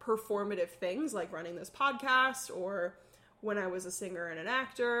performative things, like running this podcast, or when I was a singer and an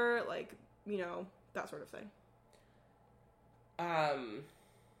actor, like, you know, that sort of thing.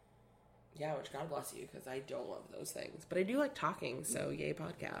 Yeah, which God bless you, because I don't love those things. But I do like talking, so yay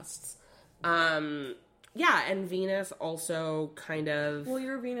podcasts. Yeah, and Venus also kind of... Well,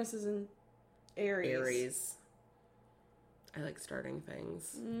 your Venus is in Aries. I like starting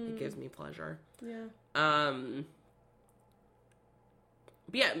things. It gives me pleasure. Yeah. But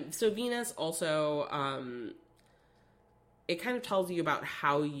yeah, so Venus also, it kind of tells you about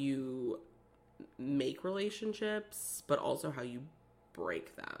how you make relationships, but also how you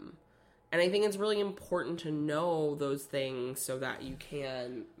break them. And I think it's really important to know those things so that you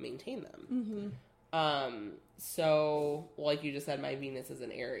can maintain them. So, like you just said, my Venus is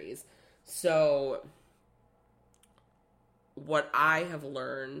in Aries. So, what I have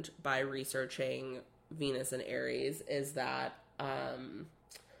learned by researching Venus and Aries is that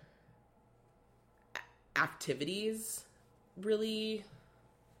activities really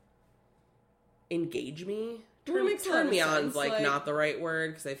engage me. Turn me on is like not the right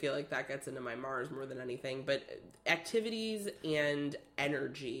word, because I feel like that gets into my Mars more than anything. But activities and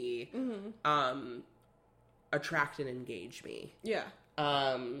energy attract and engage me. Yeah.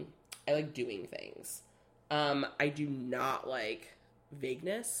 I like doing things. I do not like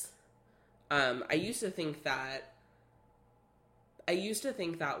vagueness. I used to think that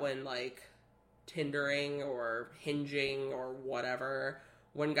when like Tindering or hinging or whatever,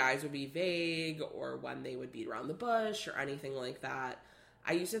 when guys would be vague or when they would beat around the bush or anything like that,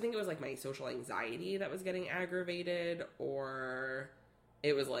 I used to think it was like my social anxiety that was getting aggravated, or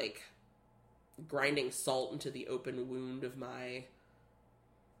it was like grinding salt into the open wound of my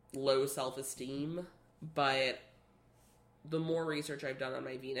low self-esteem. But the more research I've done on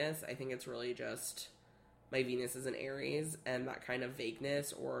my Venus, I think it's really just my Venus is in Aries, and that kind of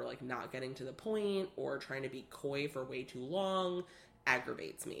vagueness or like not getting to the point or trying to be coy for way too long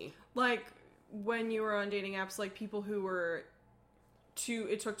aggravates me. Like when you were on dating apps, like people who were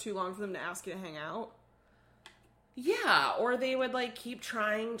it took too long for them to ask you to hang out. Yeah, or they would like keep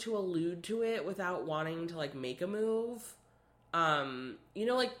trying to allude to it without wanting to like make a move. You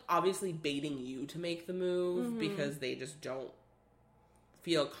know, like obviously baiting you to make the move because they just don't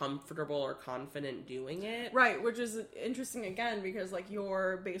feel comfortable or confident doing it. Right, which is interesting again because like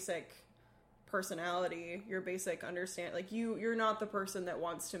your basic personality, your basic understand, like you're not the person that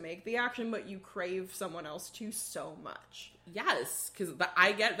wants to make the action, but you crave someone else to so much. Yes, because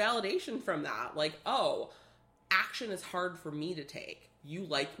I get validation from that. Like, oh, action is hard for me to take. You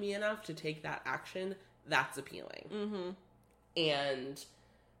like me enough to take that action. That's appealing. And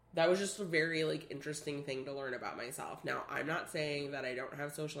that was just a very, like, interesting thing to learn about myself. Now, I'm not saying that I don't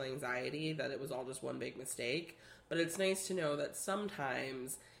have social anxiety, that it was all just one big mistake, but it's nice to know that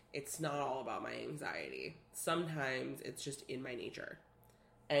sometimes it's not all about my anxiety. Sometimes it's just in my nature.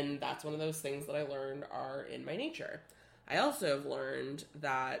 And that's one of those things that I learned are in my nature. I also have learned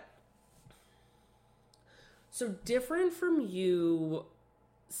that, so different from you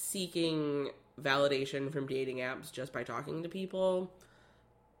seeking validation from dating apps just by talking to people,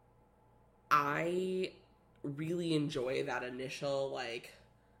 I really enjoy that initial, like,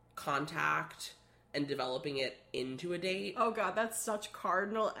 contact and developing it into a date. Oh god, that's such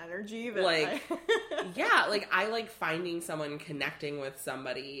cardinal energy. That like, yeah, like, I like finding someone, connecting with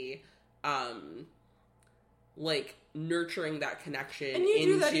somebody, like, nurturing that connection. And you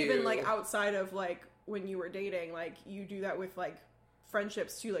do that even, like, outside of, like, when you were dating. Like, you do that with, like,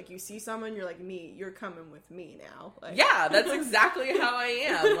 friendships too. Like, you see someone, you're like, me, you're coming with me now. Like, yeah, that's exactly how I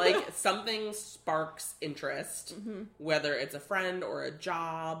am. Like, something sparks interest, whether it's a friend or a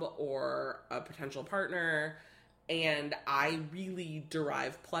job or a potential partner, and I really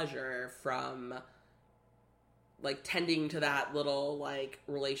derive pleasure from, like, tending to that little, like,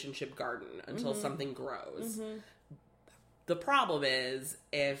 relationship garden until something grows. The problem is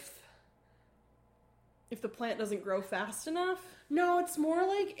if the plant doesn't grow fast enough. No, it's more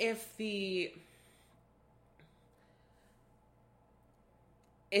like if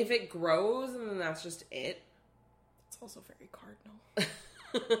it grows and then that's just it. It's also very cardinal.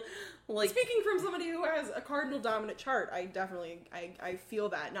 Like, speaking from somebody who has a cardinal dominant chart, I definitely I feel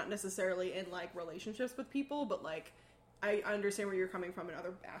that, not necessarily in like relationships with people, but like I understand where you're coming from in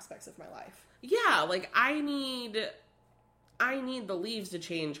other aspects of my life. Yeah, like I need the leaves to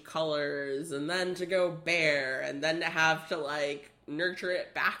change colors and then to go bare and then to have to, like, nurture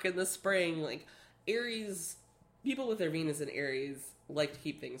it back in the spring. Like, Aries, people with their Venus in Aries like to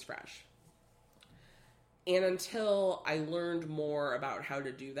keep things fresh. And until I learned more about how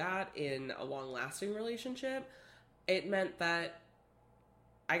to do that in a long-lasting relationship, it meant that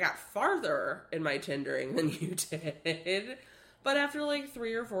I got farther in my Tindering than you did. But after, like,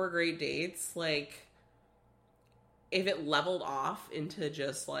 3 or 4 great dates, like, if it leveled off into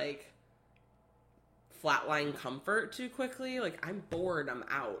just, like, flatline comfort too quickly, like, I'm bored, I'm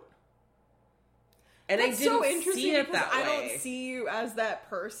out. And that's I didn't so interesting see it that way. I don't see you as that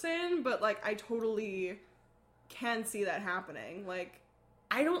person, but, like, I totally can see that happening. Like,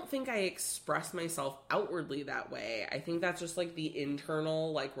 I don't think I express myself outwardly that way. I think that's just, like, the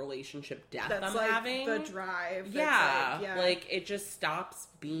internal, like, relationship death I'm like having. The drive. Yeah. Like, it just stops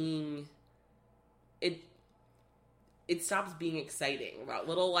being it stops being exciting. That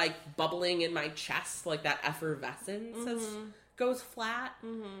little, like, bubbling in my chest, like, that effervescence goes flat.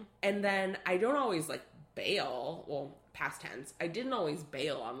 Mm-hmm. And then I don't always, like, bail. Well, past tense. I didn't always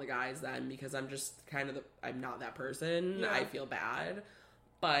bail on the guys then because I'm just kind of I'm not that person. Yeah. I feel bad.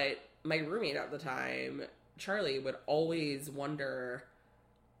 But my roommate at the time, Charlie, would always wonder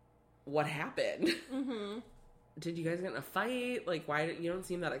what happened. Mm-hmm. Did you guys get in a fight? Like, why you don't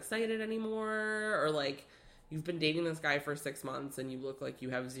seem that excited anymore? Or, like, you've been dating this guy for 6 months and you look like you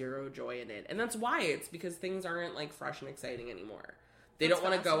have zero joy in it. And that's why. It's because things aren't, like, fresh and exciting anymore. They don't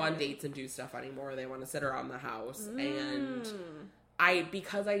want to go on dates and do stuff anymore. They want to sit around the house. And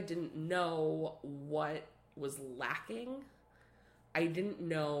because I didn't know what was lacking, I didn't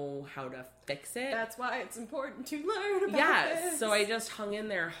know how to fix it. That's why it's important to learn about this. So I just hung in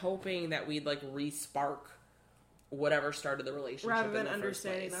there hoping that we'd, like, re-spark whatever started the relationship rather than in the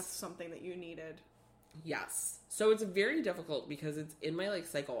understanding first place. That's something that you needed. Yes. So it's very difficult because it's in my, like,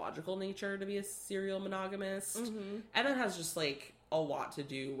 psychological nature to be a serial monogamist. Mm-hmm. And that has just, like, a lot to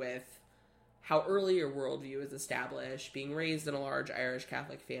do with how early your worldview is established, being raised in a large Irish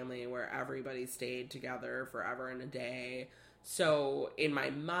Catholic family where everybody stayed together forever and a day. So in my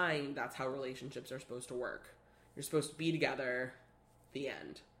mind, that's how relationships are supposed to work. You're supposed to be together, the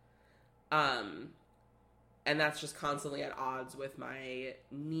end. And that's just constantly at odds with my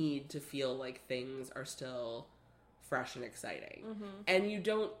need to feel like things are still fresh and exciting. Mm-hmm. And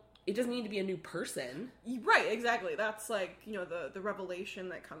it doesn't need to be a new person. Right, exactly. That's, like, you know, the revelation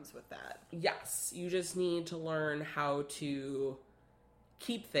that comes with that. Yes. You just need to learn how to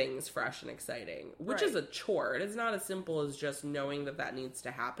keep things fresh and exciting, which is a chore. It is not as simple as just knowing that needs to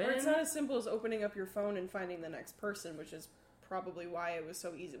happen. Or it's not as simple as opening up your phone and finding the next person, which is probably why it was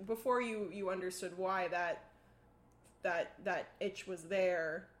so easy. Before you understood why that itch was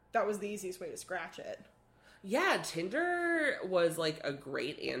there, that was the easiest way to scratch it. Yeah, Tinder was, like, a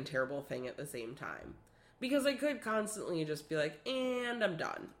great and terrible thing at the same time. Because I could constantly just be like, and I'm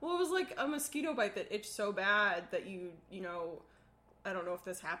done. Well, it was like a mosquito bite that itched so bad that you know, I don't know if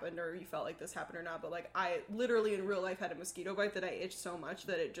this happened or you felt like this happened or not, but, like, I literally in real life had a mosquito bite that I itched so much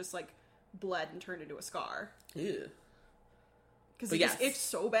that it just, like, bled and turned into a scar. Ew. Because it just itched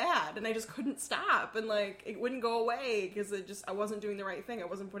so bad, and I just couldn't stop, and, like, it wouldn't go away, because I wasn't doing the right thing. I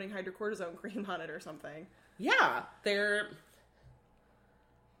wasn't putting hydrocortisone cream on it or something. Yeah,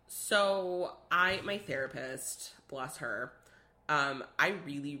 so my therapist, bless her, I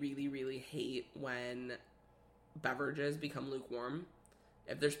really, really, really hate when beverages become lukewarm.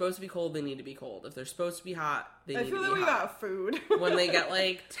 If they're supposed to be cold, they need to be cold. If they're supposed to be hot, they need to be hot. I feel like we got food. When they get,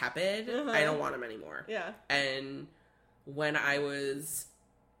 like, tepid, I don't want them anymore. Yeah. And when I was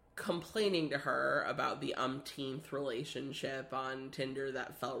complaining to her about the umpteenth relationship on Tinder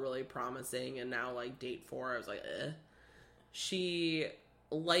that felt really promising and now, like, date 4, I was like, eh. She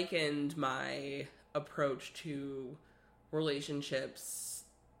likened my approach to relationships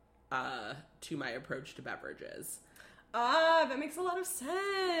to my approach to beverages. That makes a lot of sense.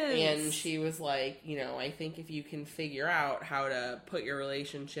 And she was like, you know, I think if you can figure out how to put your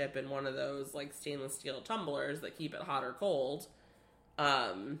relationship in one of those, like, stainless steel tumblers that keep it hot or cold,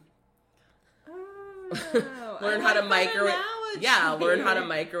 learn how to microwave. Yeah, learn how to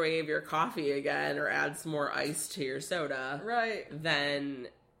microwave your coffee again or add some more ice to your soda. Right. Then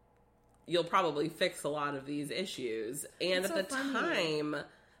you'll probably fix a lot of these issues. And at the time,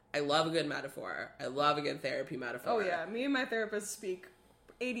 I love a good metaphor. I love a good therapy metaphor. Oh, yeah. Me and my therapist speak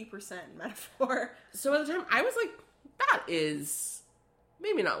 80% metaphor. So at the time, I was like, that is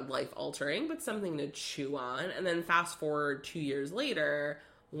maybe not life-altering, but something to chew on. And then fast forward 2 years later,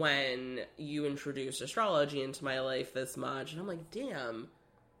 when you introduced astrology into my life this much, and I'm like, damn,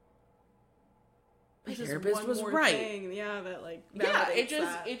 my therapist was right. Thing, yeah, that, like,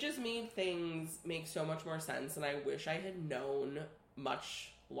 it just made things make so much more sense, and I wish I had known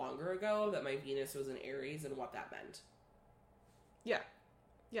much longer ago that my Venus was in Aries and what that meant.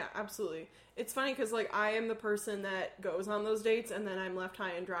 Yeah, absolutely. It's funny because, like, I am the person that goes on those dates and then I'm left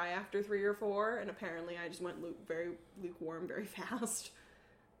high and dry after 3 or 4, and apparently I just went very lukewarm very fast.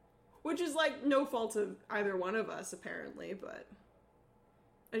 Which is, like, no fault of either one of us, apparently, but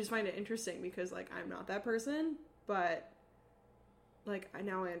I just find it interesting because, like, I'm not that person, but, like,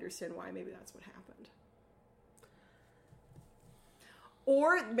 now I understand why maybe that's what happened.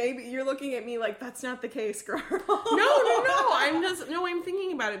 Or maybe you're looking at me like, that's not the case, girl. No. I'm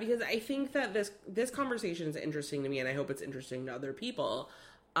thinking about it because I think that this conversation is interesting to me, and I hope it's interesting to other people.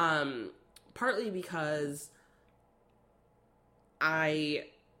 Partly because I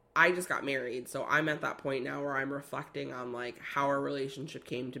just got married, so I'm at that point now where I'm reflecting on, like, how our relationship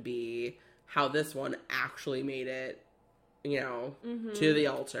came to be, how this one actually made it, Mm-hmm. to the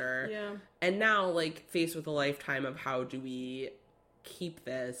altar. Yeah. And now, like, faced with a lifetime of how do we keep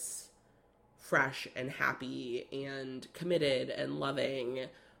this fresh and happy and committed and loving,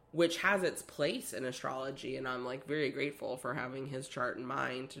 which has its place in astrology. And I'm, like, very grateful for having his chart in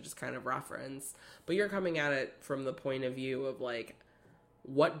mind to just kind of reference. But you're coming at it from the point of view of, like,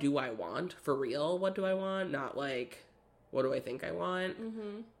 what do I want? For real, what do I want? Not, like, what do I think I want?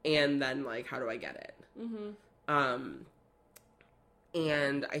 Mm-hmm. And then, like, how do I get it? Mm-hmm.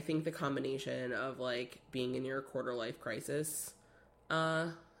 And I think the combination of, like, being in your quarter life crisis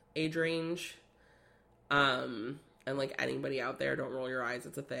age range, and, like, anybody out there, don't roll your eyes,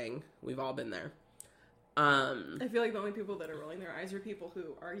 it's a thing. We've all been there. I feel like the only people that are rolling their eyes are people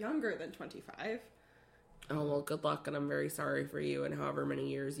who are younger than 25. Oh, well, good luck, and I'm very sorry for you and however many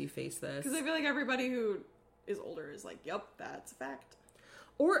years you face this. Because I feel like everybody who is older is like, yep, that's a fact.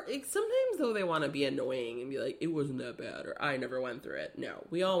 Or sometimes, though, they want to be annoying and be like, it wasn't that bad, or I never went through it. No,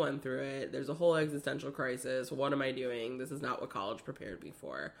 we all went through it. There's a whole existential crisis. What am I doing? This is not what college prepared me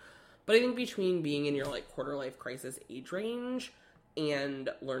for. But I think between being in your, like, quarter life crisis age range and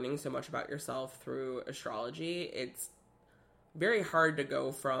learning so much about yourself through astrology, it's very hard to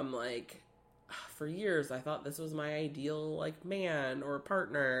go from, like, for years I thought this was my ideal, like, man or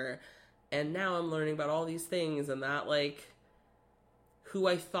partner, and now I'm learning about all these things, and that, like, who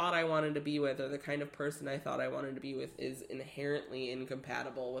I thought I wanted to be with or the kind of person I thought I wanted to be with is inherently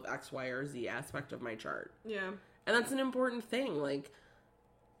incompatible with X, Y, or Z aspect of my chart. Yeah. And that's an important thing. Like,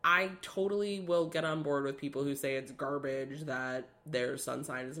 I totally will get on board with people who say it's garbage that their sun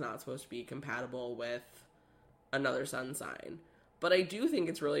sign is not supposed to be compatible with another sun sign. But I do think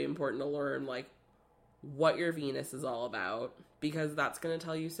it's really important to learn, like, what your Venus is all about, because that's going to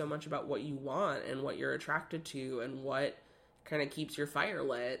tell you so much about what you want and what you're attracted to and what kind of keeps your fire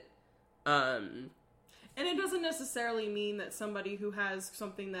lit. And it doesn't necessarily mean that somebody who has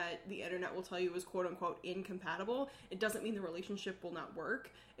something that the internet will tell you is quote-unquote incompatible, it doesn't mean the relationship will not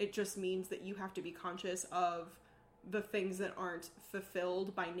work. It just means that you have to be conscious of the things that aren't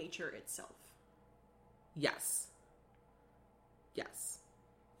fulfilled by nature itself. Yes. Yes.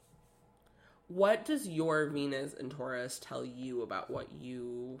 What does your Venus in Taurus tell you about what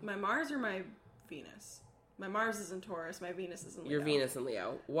you... My Mars or my Venus? My Mars is in Taurus, my Venus is in Leo. Your Venus in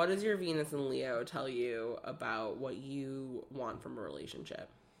Leo. What does your Venus in Leo tell you about what you want from a relationship?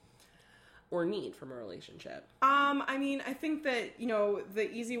 Or need from a relationship? I mean, I think that, the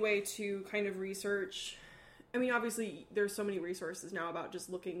easy way to kind of research... I mean, obviously, there's so many resources now about just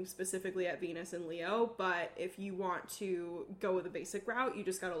looking specifically at Venus and Leo, but if you want to go with a basic route, you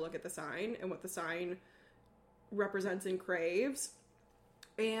just got to look at the sign and what the sign represents and craves.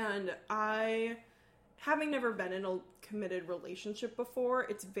 And having never been in a committed relationship before,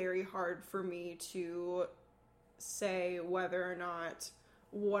 it's very hard for me to say whether or not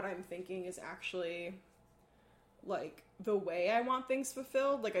what I'm thinking is actually, like, the way I want things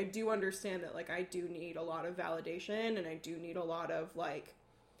fulfilled. Like, I do understand that, like, I do need a lot of validation, and I do need a lot of, like,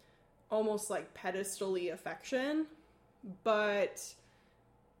 almost, like, pedestal-y affection, but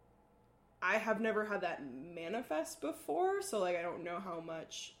I have never had that manifest before, so, like, I don't know how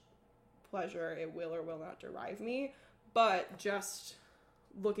much pleasure it will or will not derive me, but just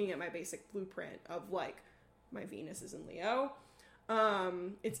looking at my basic blueprint of, like, my Venus is in Leo,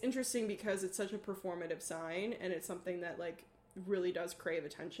 it's interesting because it's such a performative sign, and it's something that, like, really does crave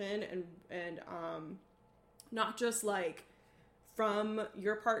attention, and not just, like, from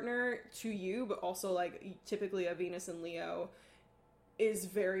your partner to you, but also, like, typically a Venus in Leo is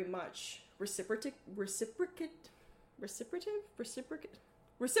very much reciprocates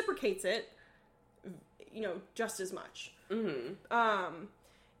it, just as much. Mm-hmm.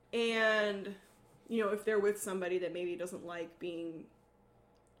 And, if they're with somebody that maybe doesn't like being,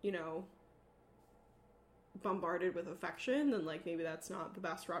 bombarded with affection, then, like, maybe that's not the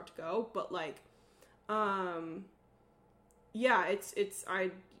best route to go. But, like, yeah, I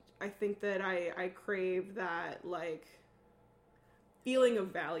think that I crave that, like, feeling of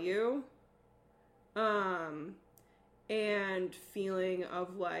value, and feeling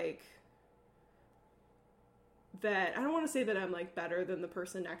of, like, that, I don't want to say that I'm, like, better than the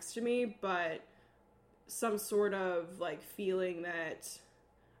person next to me, but some sort of, like, feeling that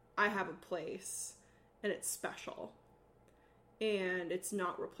I have a place and it's special and it's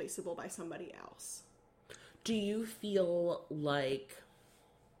not replaceable by somebody else. Do you feel like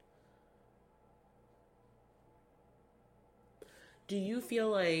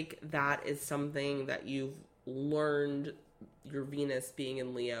that is something that you've learned your Venus being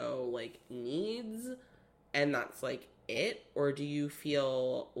in Leo, like, needs, and that's, like, it? Or do you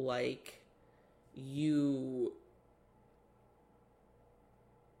feel like you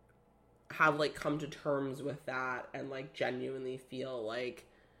have, like, come to terms with that and, like, genuinely feel like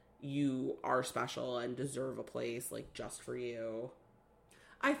you are special and deserve a place, like, just for you.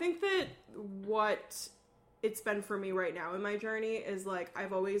 I think that what it's been for me right now in my journey is, like,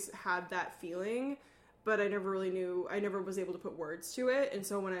 I've always had that feeling, but I never was able to put words to it. And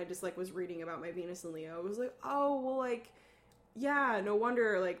so when I just, like, was reading about my Venus and Leo, I was like, oh, well, like, yeah, no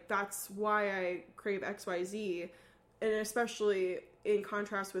wonder, like, that's why I crave XYZ. And especially in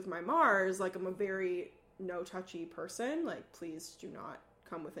contrast with my Mars, like, I'm a very no-touchy person. Like, please do not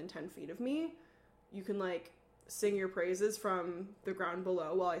come within 10 feet of me. You can, like, sing your praises from the ground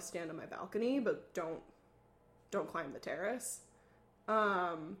below while I stand on my balcony, but don't climb the terrace.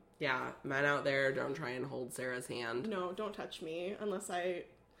 Yeah, men out there, don't try and hold Sarah's hand. No, don't touch me unless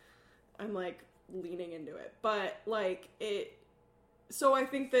I'm, like, leaning into it. But, like, so I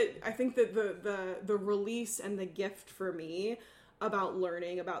think that the release and the gift for me about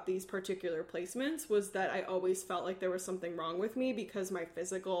learning about these particular placements was that I always felt like there was something wrong with me because my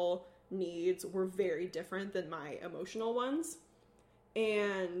physical needs were very different than my emotional ones.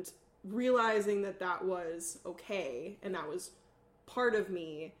 And realizing that that was okay and that was part of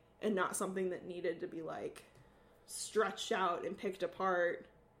me and not something that needed to be, like, stretched out and picked apart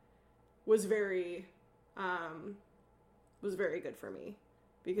was very good for me.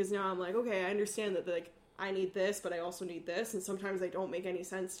 Because now I'm like, okay, I understand that, like, I need this, but I also need this, and sometimes they don't make any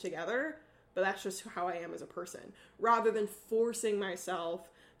sense together, but that's just how I am as a person. Rather than forcing myself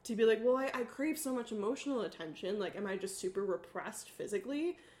to be like, well, I crave so much emotional attention, like, am I just super repressed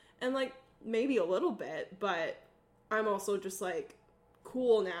physically? And, like, maybe a little bit, but I'm also just, like,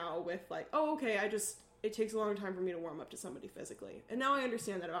 cool now with, like, oh, okay, it takes a long time for me to warm up to somebody physically. And now I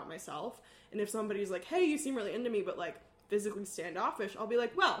understand that about myself, and if somebody's like, hey, you seem really into me, but, like, physically standoffish, I'll be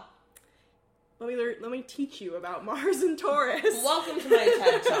like, well, let me teach you about Mars and Taurus. Welcome to my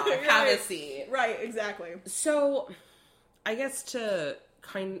TED Talk. Right. Have a seat. Right, exactly. So, I guess to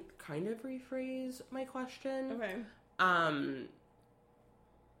kind of rephrase my question. Okay. How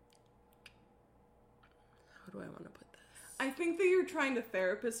do I want to put this? I think that you're trying to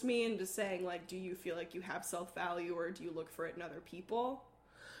therapist me into saying, like, do you feel like you have self-value or do you look for it in other people?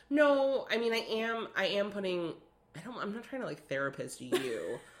 No, I mean, I am putting... I'm not trying to, like, therapist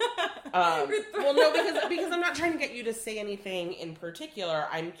you. Well, no, because I'm not trying to get you to say anything in particular.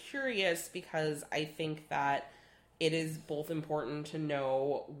 I'm curious because I think that it is both important to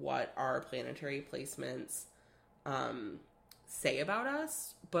know what our planetary placements say about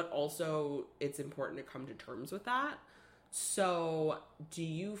us, but also it's important to come to terms with that. So, do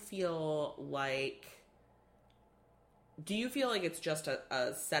you feel like it's just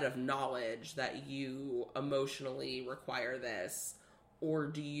a set of knowledge that you emotionally require this, or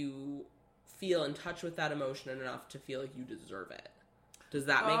do you feel in touch with that emotion enough to feel like you deserve it? Does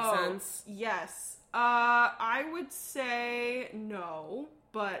that make sense? Yes. I would say no,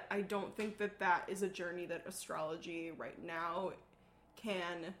 but I don't think that is a journey that astrology right now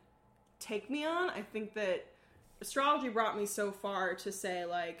can take me on. I think that astrology brought me so far to say,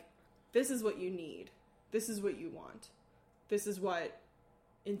 like, this is what you need. This is what you want. This is what,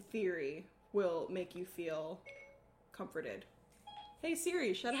 in theory, will make you feel comforted. Hey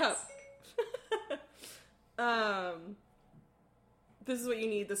Siri, shut up. This is what you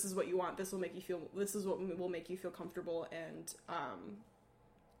need. This is what you want. This is what will make you feel comfortable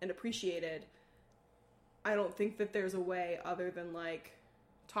and appreciated. I don't think that there's a way other than, like,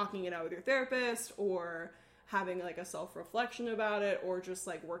 talking it out with your therapist or having, like, a self-reflection about it, or just,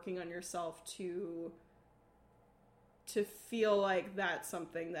 like, working on yourself to feel like that's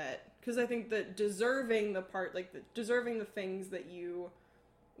something that, because I think that deserving the things that you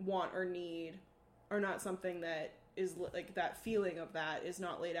want or need are not something that is, like, that feeling of that is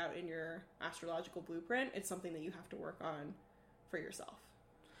not laid out in your astrological blueprint. It's something that you have to work on for yourself.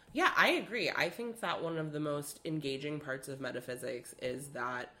 Yeah, I agree. I think that one of the most engaging parts of metaphysics is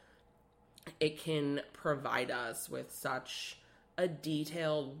that it can provide us with such a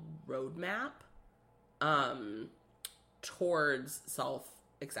detailed roadmap towards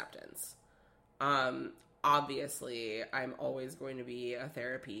self-acceptance. Obviously, I'm always going to be a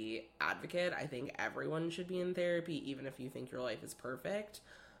therapy advocate. I think everyone should be in therapy, even if you think your life is perfect,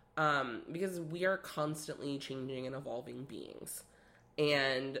 because we are constantly changing and evolving beings.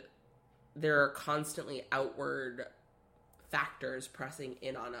 And there are constantly outward factors pressing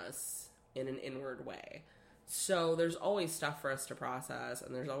in on us in an inward way. So there's always stuff for us to process,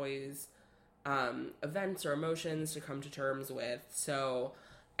 and there's always events or emotions to come to terms with. So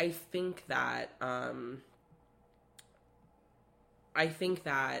I think that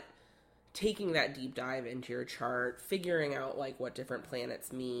taking that deep dive into your chart, figuring out like what different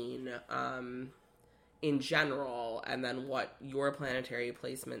planets mean in general, and then what your planetary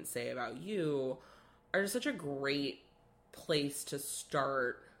placements say about you are just such a great place to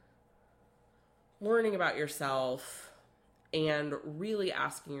start learning about yourself and really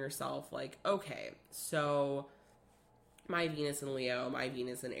asking yourself, like, okay, so my Venus in Leo, my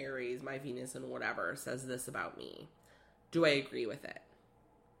Venus in Aries, my Venus in whatever says this about me. Do I agree with it?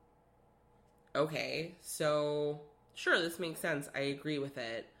 Okay, so sure, this makes sense. I agree with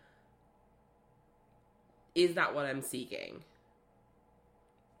it. Is that what I'm seeking?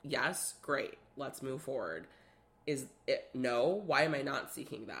 Yes, great. Let's move forward. Is it no? Why am I not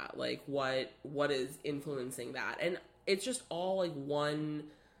seeking that? Like, what is influencing that? And it's just all like one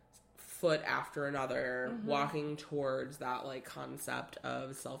foot after another, walking towards that like concept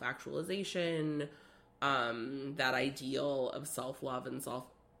of self-actualization, that ideal of self-love and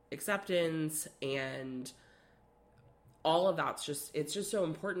self-acceptance, and all of that's just, it's just so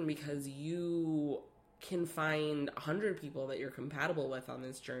important because you can find 100 people that you're compatible with on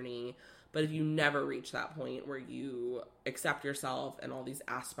this journey, but if you never reach that point where you accept yourself and all these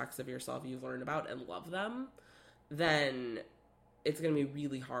aspects of yourself you've learned about and love them, then it's going to be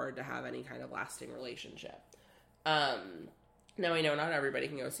really hard to have any kind of lasting relationship. Now, I know not everybody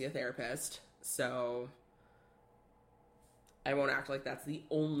can go see a therapist, so I won't act like that's the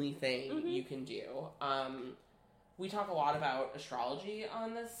only thing you can do. We talk a lot about astrology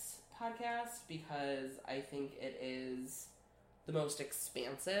on this podcast because I think it is the most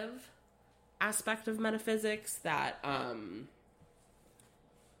expansive aspect of metaphysics that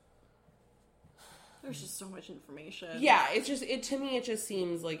there's just so much information. Yeah, to me it just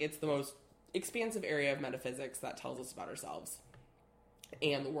seems like it's the most expansive area of metaphysics that tells us about ourselves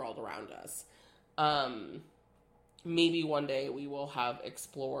and the world around us. Maybe one day we will have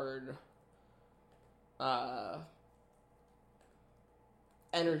explored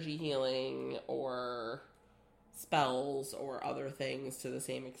energy healing or spells or other things to the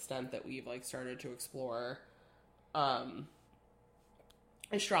same extent that we've like started to explore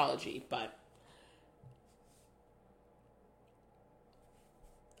astrology, but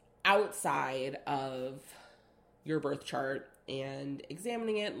outside of your birth chart and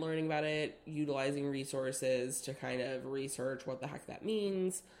examining it, learning about it, utilizing resources to kind of research what the heck that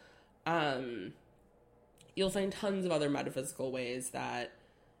means, you'll find tons of other metaphysical ways that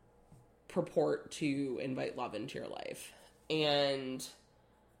purport to invite love into your life. And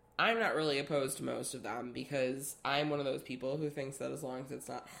I'm not really opposed to most of them because I'm one of those people who thinks that as long as it's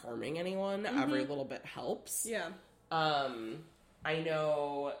not harming anyone, every little bit helps. Yeah. I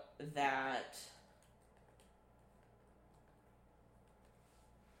know that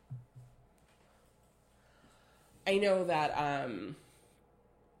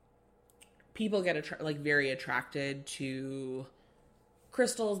people get very attracted to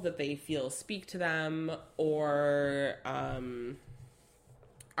crystals that they feel speak to them, or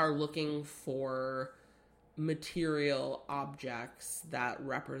are looking for material objects that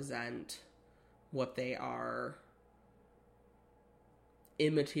represent what they are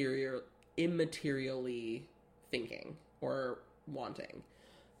immaterially thinking or wanting.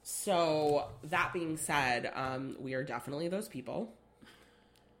 So that being said, we are definitely those people.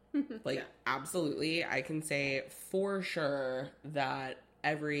 Absolutely. I can say for sure that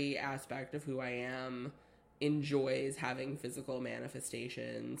every aspect of who I am enjoys having physical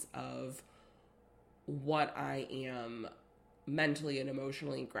manifestations of what I am mentally and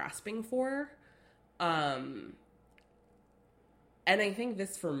emotionally grasping for. And I think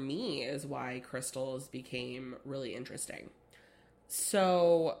this for me is why crystals became really interesting.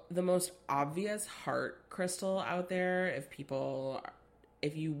 So the most obvious heart crystal out there, if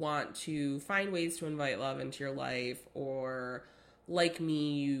you want to find ways to invite love into your life, or like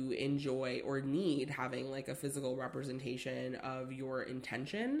me, you enjoy or need having like a physical representation of your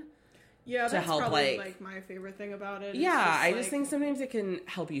intention. Yeah, that's help, probably like my favorite thing about it. Yeah, I just think sometimes it can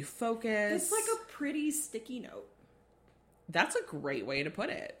help you focus. It's like a pretty sticky note. That's a great way to put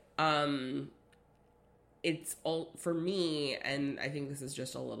it. It's all for me, and I think this is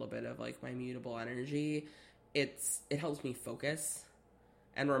just a little bit of like my mutable energy. It helps me focus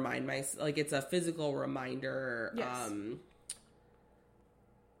and remind myself, like it's a physical reminder. Yes.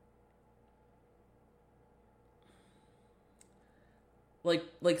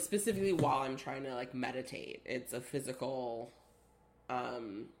 Like specifically while I'm trying to like meditate, it's a physical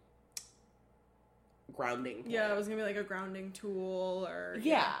grounding point. Yeah, it was gonna be like a grounding tool, or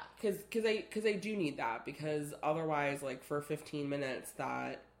because I do need that, because otherwise, like for 15 minutes,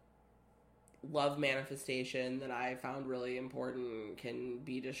 that love manifestation that I found really important can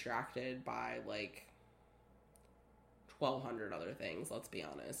be distracted by, like, 1,200 other things, let's be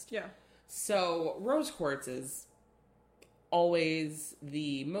honest. Yeah. So, rose quartz is always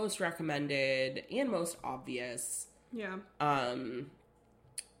the most recommended and most obvious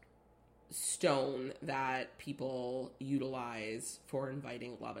stone that people utilize for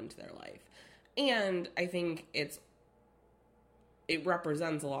inviting love into their life. And I think it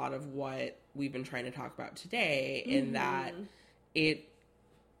represents a lot of what we've been trying to talk about today, in that it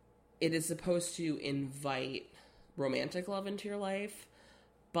is supposed to invite romantic love into your life,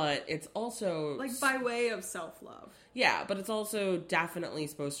 but it's also... like, by way of self-love. Yeah, but it's also definitely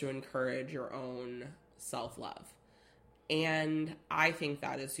supposed to encourage your own self-love. And I think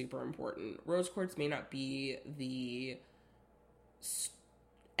that is super important. Rose quartz may not be the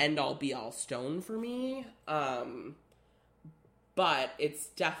end-all, be-all stone for me, but it's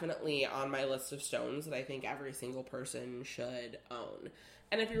definitely on my list of stones that I think every single person should own.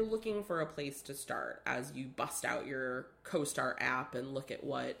 And if you're looking for a place to start, as you bust out your CoStar app and look at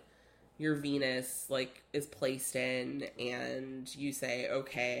what your Venus, like, is placed in, and you say,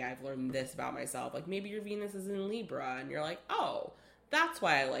 okay, I've learned this about myself. Like, maybe your Venus is in Libra, and you're like, oh, that's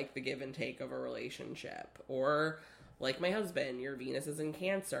why I like the give and take of a relationship. Or, like my husband, your Venus is in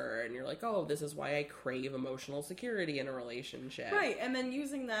Cancer, and you're like, oh, this is why I crave emotional security in a relationship. Right, and then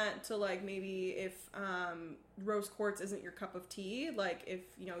using that to, like, maybe if rose quartz isn't your cup of tea, like, if,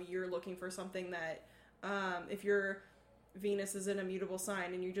 you know, you're looking for something that, if your Venus is in a mutable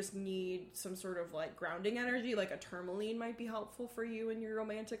sign and you just need some sort of, like, grounding energy, like a tourmaline might be helpful for you in your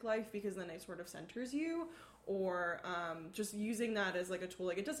romantic life, because then it sort of centers you. Or just using that as, like, a tool.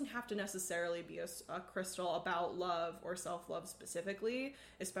 Like, it doesn't have to necessarily be a crystal about love or self-love specifically,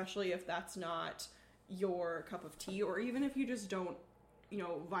 especially if that's not your cup of tea, or even if you just don't, you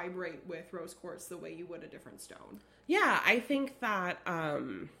know, vibrate with rose quartz the way you would a different stone. Yeah, I think that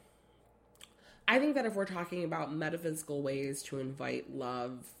if we're talking about metaphysical ways to invite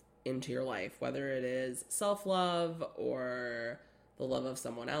love into your life, whether it is self-love or the love of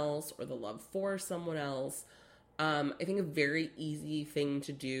someone else or the love for someone else, I think a very easy thing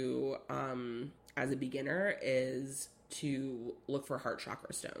to do as a beginner is to look for heart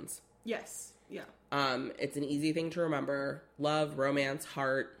chakra stones. Yes. Yeah. It's an easy thing to remember. Love, romance,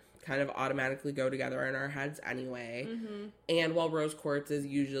 heart kind of automatically go together in our heads anyway. Mm-hmm. And while rose quartz is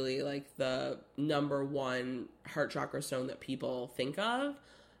usually, like, the number one heart chakra stone that people think of,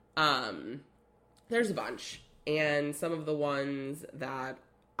 there's a bunch. And some of the ones that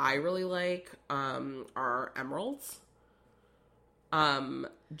I really like are emeralds.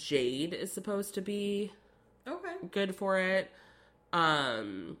 Jade is supposed to be good for it.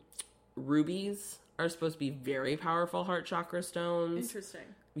 Rubies are supposed to be very powerful heart chakra stones.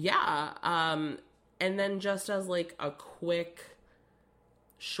 Interesting. Yeah. And then just as, like, a quick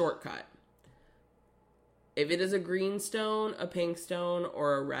shortcut, if it is a green stone, a pink stone,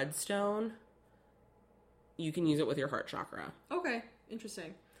 or a red stone, you can use it with your heart chakra. Okay.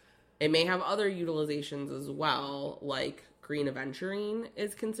 Interesting. It may have other utilizations as well, like green aventurine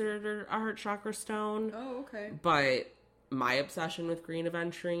is considered a heart chakra stone. Oh, okay. But my obsession with green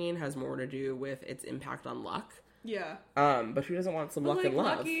aventurine has more to do with its impact on luck. Yeah. But who doesn't want some luck and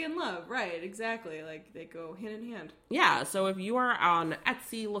love? Lucky and love, right, exactly. Like, they go hand in hand. Yeah, so if you are on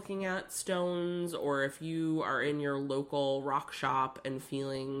Etsy looking at stones, or if you are in your local rock shop and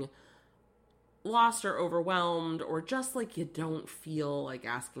feeling lost or overwhelmed, or just, like, you don't feel like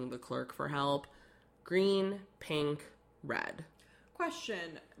asking the clerk for help, green, pink, red.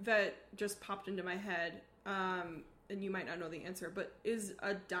 Question that just popped into my head, and you might not know the answer, but is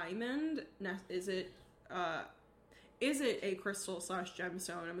a diamond, is it a crystal /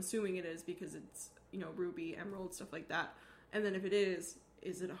 gemstone? I'm assuming it is, because it's, you know, ruby, emerald, stuff like that. And then if it is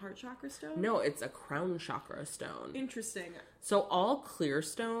it a heart chakra stone? No, it's a crown chakra stone. Interesting. So all clear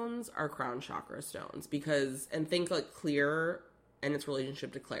stones are crown chakra stones, because, and think, like, clear and its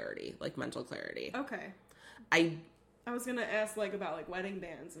relationship to clarity, like mental clarity. Okay. I was gonna ask, like, about, like, wedding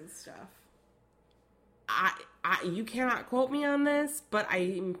bands and stuff. You cannot quote me on this, but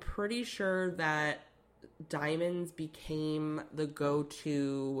I'm pretty sure that diamonds became the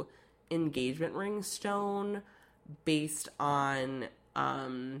go-to engagement ring stone based on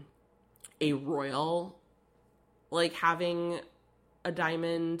a royal, like, having a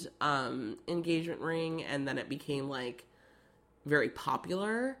diamond engagement ring, and then it became, like, very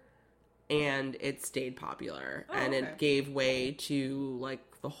popular, and it stayed popular. And it gave way to, like,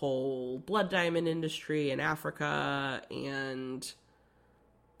 the whole blood diamond industry in Africa and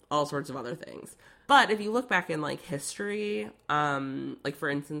all sorts of other things. But if you look back in, like, history, like, for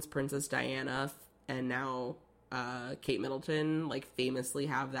instance, Princess Diana and now Kate Middleton, like, famously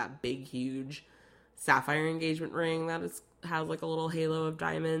have that big, huge sapphire engagement ring that has, like, a little halo of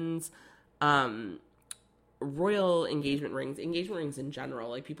diamonds. Royal engagement rings in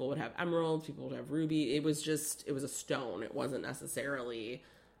general, like, people would have emeralds, people would have ruby. It was a stone. It wasn't necessarily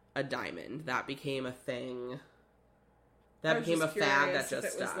a diamond. That became a thing. That became a fad that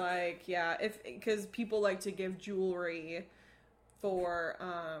just stuck. It was like, yeah, because people like to give jewelry for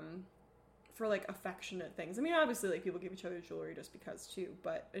like affectionate things. I mean, obviously, like, people give each other jewelry just because too,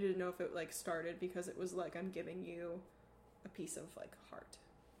 but I didn't know if it, like, started because it was like, I'm giving you a piece of, like, heart.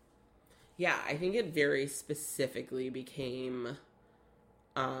 Yeah, I think it very specifically became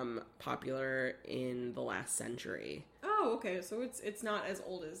popular in the last century. Oh, okay. So it's not as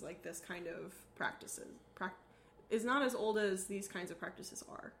old as, like, this kind of practices. It's not as old as these kinds of practices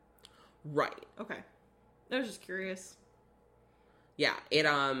are. Right. Okay. I was just curious. Yeah, it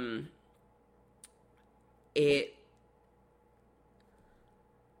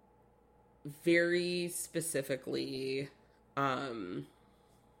very specifically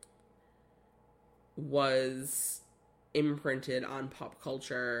was imprinted on pop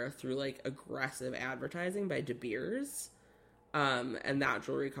culture through, like, aggressive advertising by De Beers. And that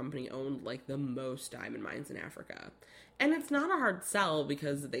jewelry company owned, like, the most diamond mines in Africa. And it's not a hard sell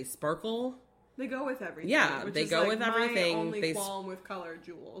because they sparkle. They go with everything. Yeah, they go with everything. My only qualm with colored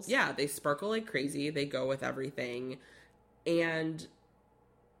jewels. Yeah, they sparkle like crazy. They go with everything. And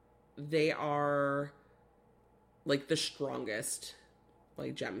they are, like, the strongest,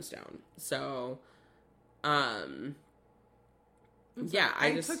 like, gemstone. So, yeah,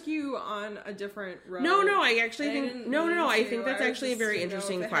 I took you on a different road. No, I actually think I think that's actually a very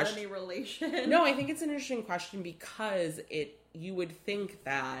interesting question. Any relation? No, I think it's an interesting question because you would think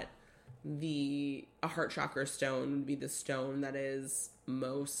that a heart chakra stone would be the stone that is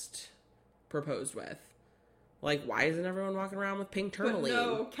most proposed with. Like, why isn't everyone walking around with pink tourmaline? But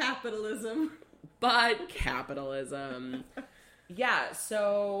no, capitalism. Yeah,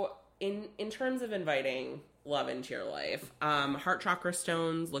 so in terms of inviting love into your life, heart chakra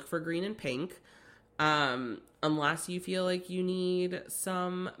stones, look for green and pink, unless you feel like you need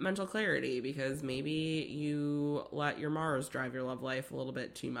some mental clarity because maybe you let your Mars drive your love life a little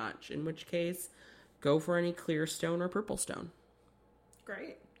bit too much, in which case go for any clear stone or purple stone.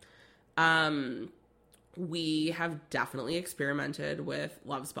 Great. We have definitely experimented with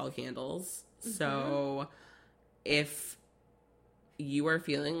love spell candles. Mm-hmm. So if you are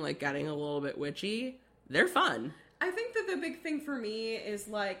feeling like getting a little bit witchy, they're fun. I think that the big thing for me is,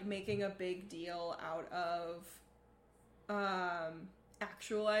 like, making a big deal out of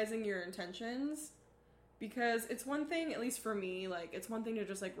actualizing your intentions. Because it's one thing, at least for me, like, it's one thing to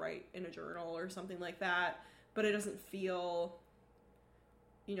just, like, write in a journal or something like that, but it doesn't feel,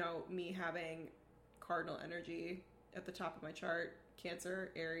 you know, me having cardinal energy at the top of my chart,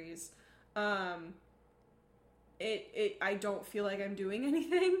 Cancer, Aries. I don't feel like I'm doing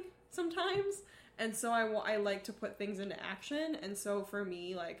anything sometimes. And so I like to put things into action. And so for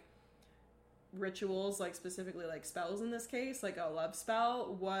me, like, rituals, like, specifically, like, spells in this case, like a love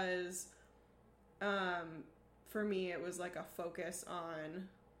spell was, for me, it was like a focus on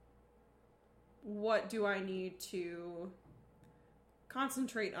what do I need to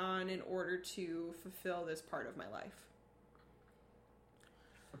concentrate on in order to fulfill this part of my life.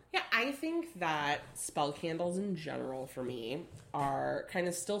 Yeah, I think that spell candles in general for me are kind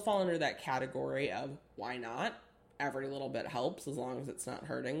of still fall under that category of why not? Every little bit helps as long as it's not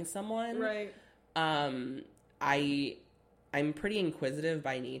hurting someone. Right. I'm pretty inquisitive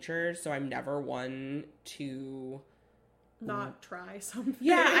by nature, so I'm never one to not try something.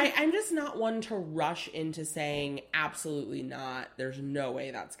 Yeah, I'm just not one to rush into saying absolutely not. There's no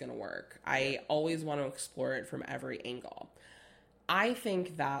way that's going to work. I always want to explore it from every angle. I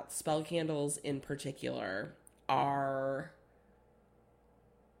think that spell candles in particular are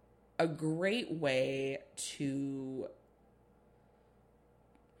a great way to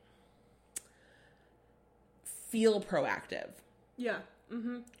feel proactive. Yeah.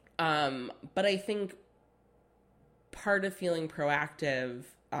 Mm-hmm. But I think part of feeling proactive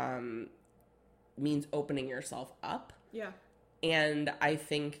means opening yourself up. Yeah. And I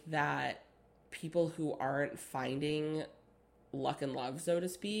think that people who aren't finding luck and love, so to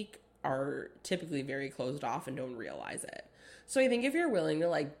speak, are typically very closed off and don't realize it. So I think if you're willing to,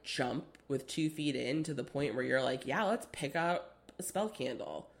 like, jump with 2 feet in to the point where you're like, yeah, let's pick out a spell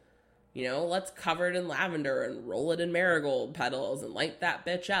candle. You know, let's cover it in lavender and roll it in marigold petals and light that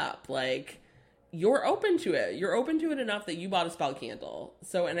bitch up. Like, you're open to it. You're open to it enough that you bought a spell candle.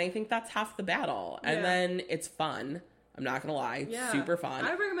 So, and I think that's half the battle. And then it's fun. I'm not gonna lie. It's super fun.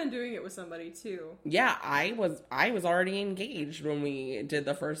 I recommend doing it with somebody too. Yeah, I was already engaged when we did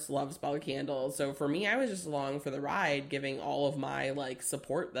the first love spell candle. So for me, I was just along for the ride, giving all of my like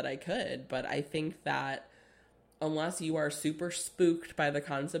support that I could. But I think that unless you are super spooked by the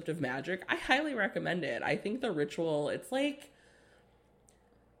concept of magic, I highly recommend it. I think the ritual, it's like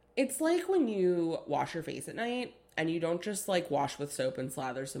when you wash your face at night and you don't just like wash with soap and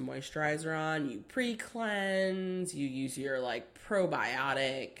slather some moisturizer on. You pre-cleanse, you use your like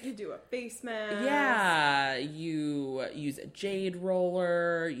probiotic. You do a face mask. Yeah, you use a jade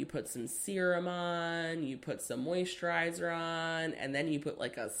roller, you put some serum on, you put some moisturizer on, and then you put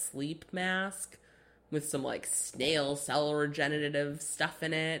like a sleep mask with some like snail cell regenerative stuff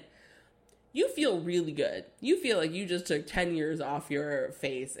in it. You feel really good. You feel like you just took 10 years off your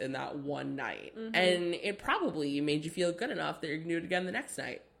face in that one night. Mm-hmm. And it probably made you feel good enough that you're going to do it again the next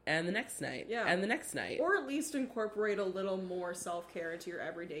night, and the next night, and the next night. Or at least incorporate a little more self-care into your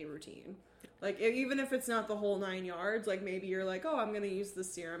everyday routine. Like, even if it's not the whole 9 yards, like maybe you're like, oh, I'm going to use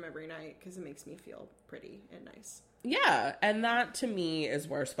this serum every night because it makes me feel pretty and nice. Yeah, and that to me is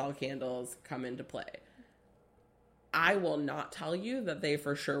where spell candles come into play. I will not tell you that they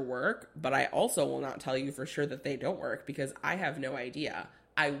for sure work, but I also will not tell you for sure that they don't work because I have no idea.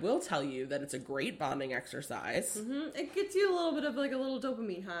 I will tell you that it's a great bonding exercise. Mm-hmm. It gets you a little bit of like a little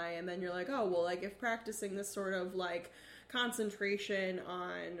dopamine high, and then you're like, oh, well, like if practicing this sort of like concentration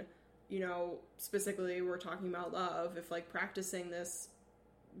on, you know, specifically we're talking about love, if like practicing this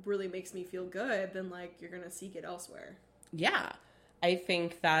really makes me feel good, then like you're going to seek it elsewhere. Yeah. I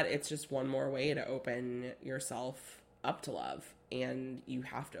think that it's just one more way to open yourself up to love, and you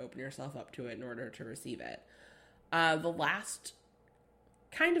have to open yourself up to it in order to receive it. The last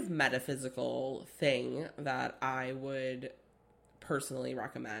kind of metaphysical thing that I would personally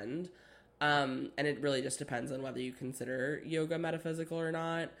recommend, and it really just depends on whether you consider yoga metaphysical or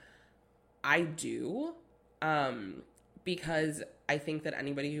not. I do, because I think that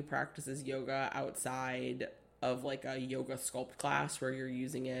anybody who practices yoga outside of like a yoga sculpt class where you're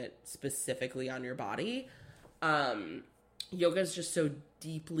using it specifically on your body, yoga is just so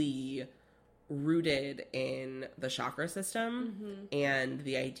deeply rooted in the chakra system and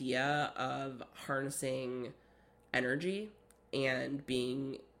the idea of harnessing energy and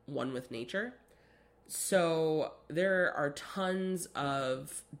being one with nature. So there are tons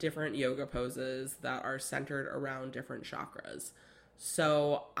of different yoga poses that are centered around different chakras.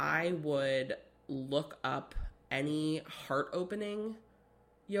 So I would look up any heart opening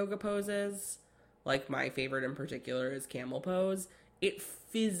yoga poses. Like my favorite in particular is camel pose. It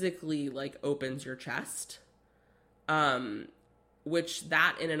physically like opens your chest, which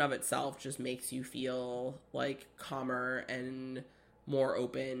that in and of itself just makes you feel like calmer and more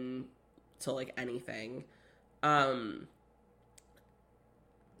open to like anything.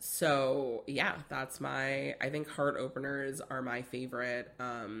 So yeah, I think heart openers are my favorite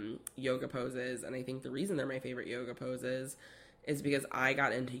yoga poses. And I think the reason they're my favorite yoga poses is because I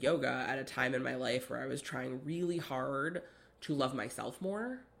got into yoga at a time in my life where I was trying really hard to love myself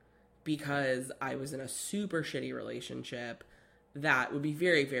more, because I was in a super shitty relationship that would be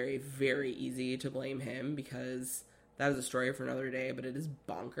very, very, very easy to blame him, because that is a story for another day, but it is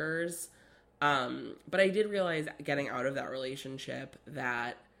bonkers. But I did realize getting out of that relationship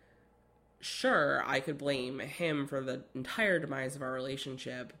that sure, I could blame him for the entire demise of our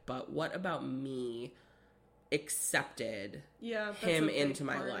relationship, but what about me accepted him into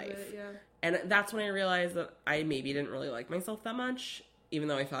my life? And that's when I realized that I maybe didn't really like myself that much, even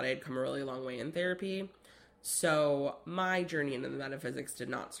though I thought I had come a really long way in therapy. So my journey into the metaphysics did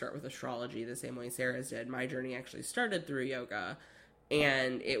not start with astrology the same way Sarah's did. My journey actually started through yoga,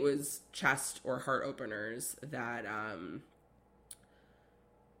 and it was chest or heart openers that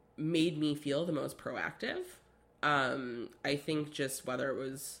made me feel the most proactive. I think just whether it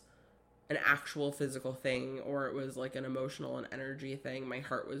was an actual physical thing or it was like an emotional and energy thing, my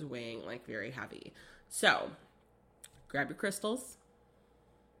heart was weighing like very heavy. So grab your crystals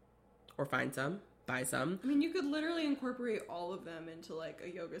or find some, buy some. I mean, you could literally incorporate all of them into like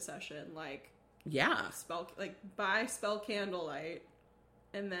a yoga session, like buy spell candlelight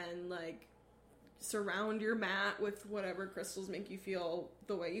and then like surround your mat with whatever crystals make you feel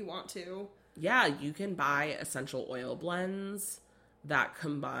the way you want to. Yeah, you can buy essential oil blends that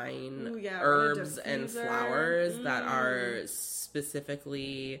combine herbs and flowers that are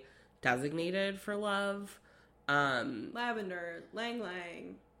specifically designated for love. Lavender, lang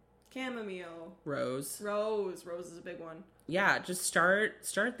lang, chamomile, rose. Rose is a big one. yeah, just start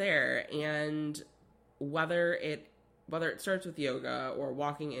there. And whether it starts with yoga or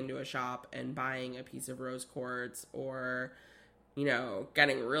walking into a shop and buying a piece of rose quartz, or, you know,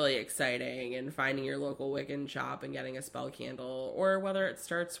 getting really exciting and finding your local Wiccan shop and getting a spell candle, or whether it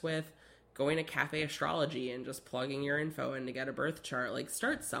starts with going to Cafe Astrology and just plugging your info in to get a birth chart, like,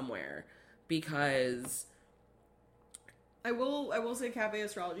 start somewhere. Because I will say Cafe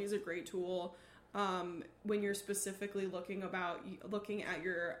Astrology is a great tool when you're specifically looking at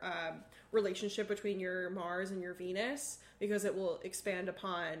your relationship between your Mars and your Venus, because it will expand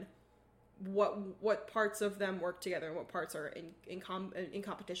upon what parts of them work together and what parts are in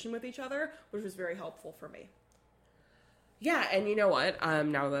competition with each other, which was very helpful for me. Yeah, and you know what?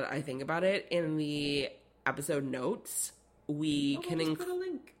 Now that I think about it, in the episode notes, we can put a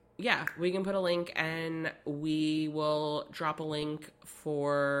link. Yeah, we can put a link, and we will drop a link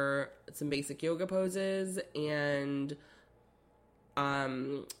for some basic yoga poses and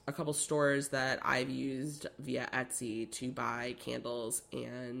a couple stores that I've used via Etsy to buy candles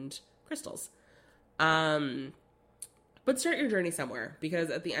and crystals. But start your journey somewhere,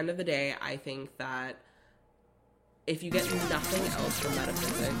 because at the end of the day, I think that if you get nothing else from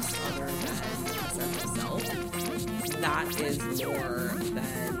metaphysics other than a sense of self, that is more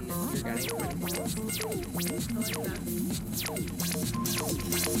than you're getting from anything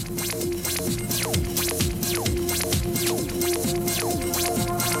else.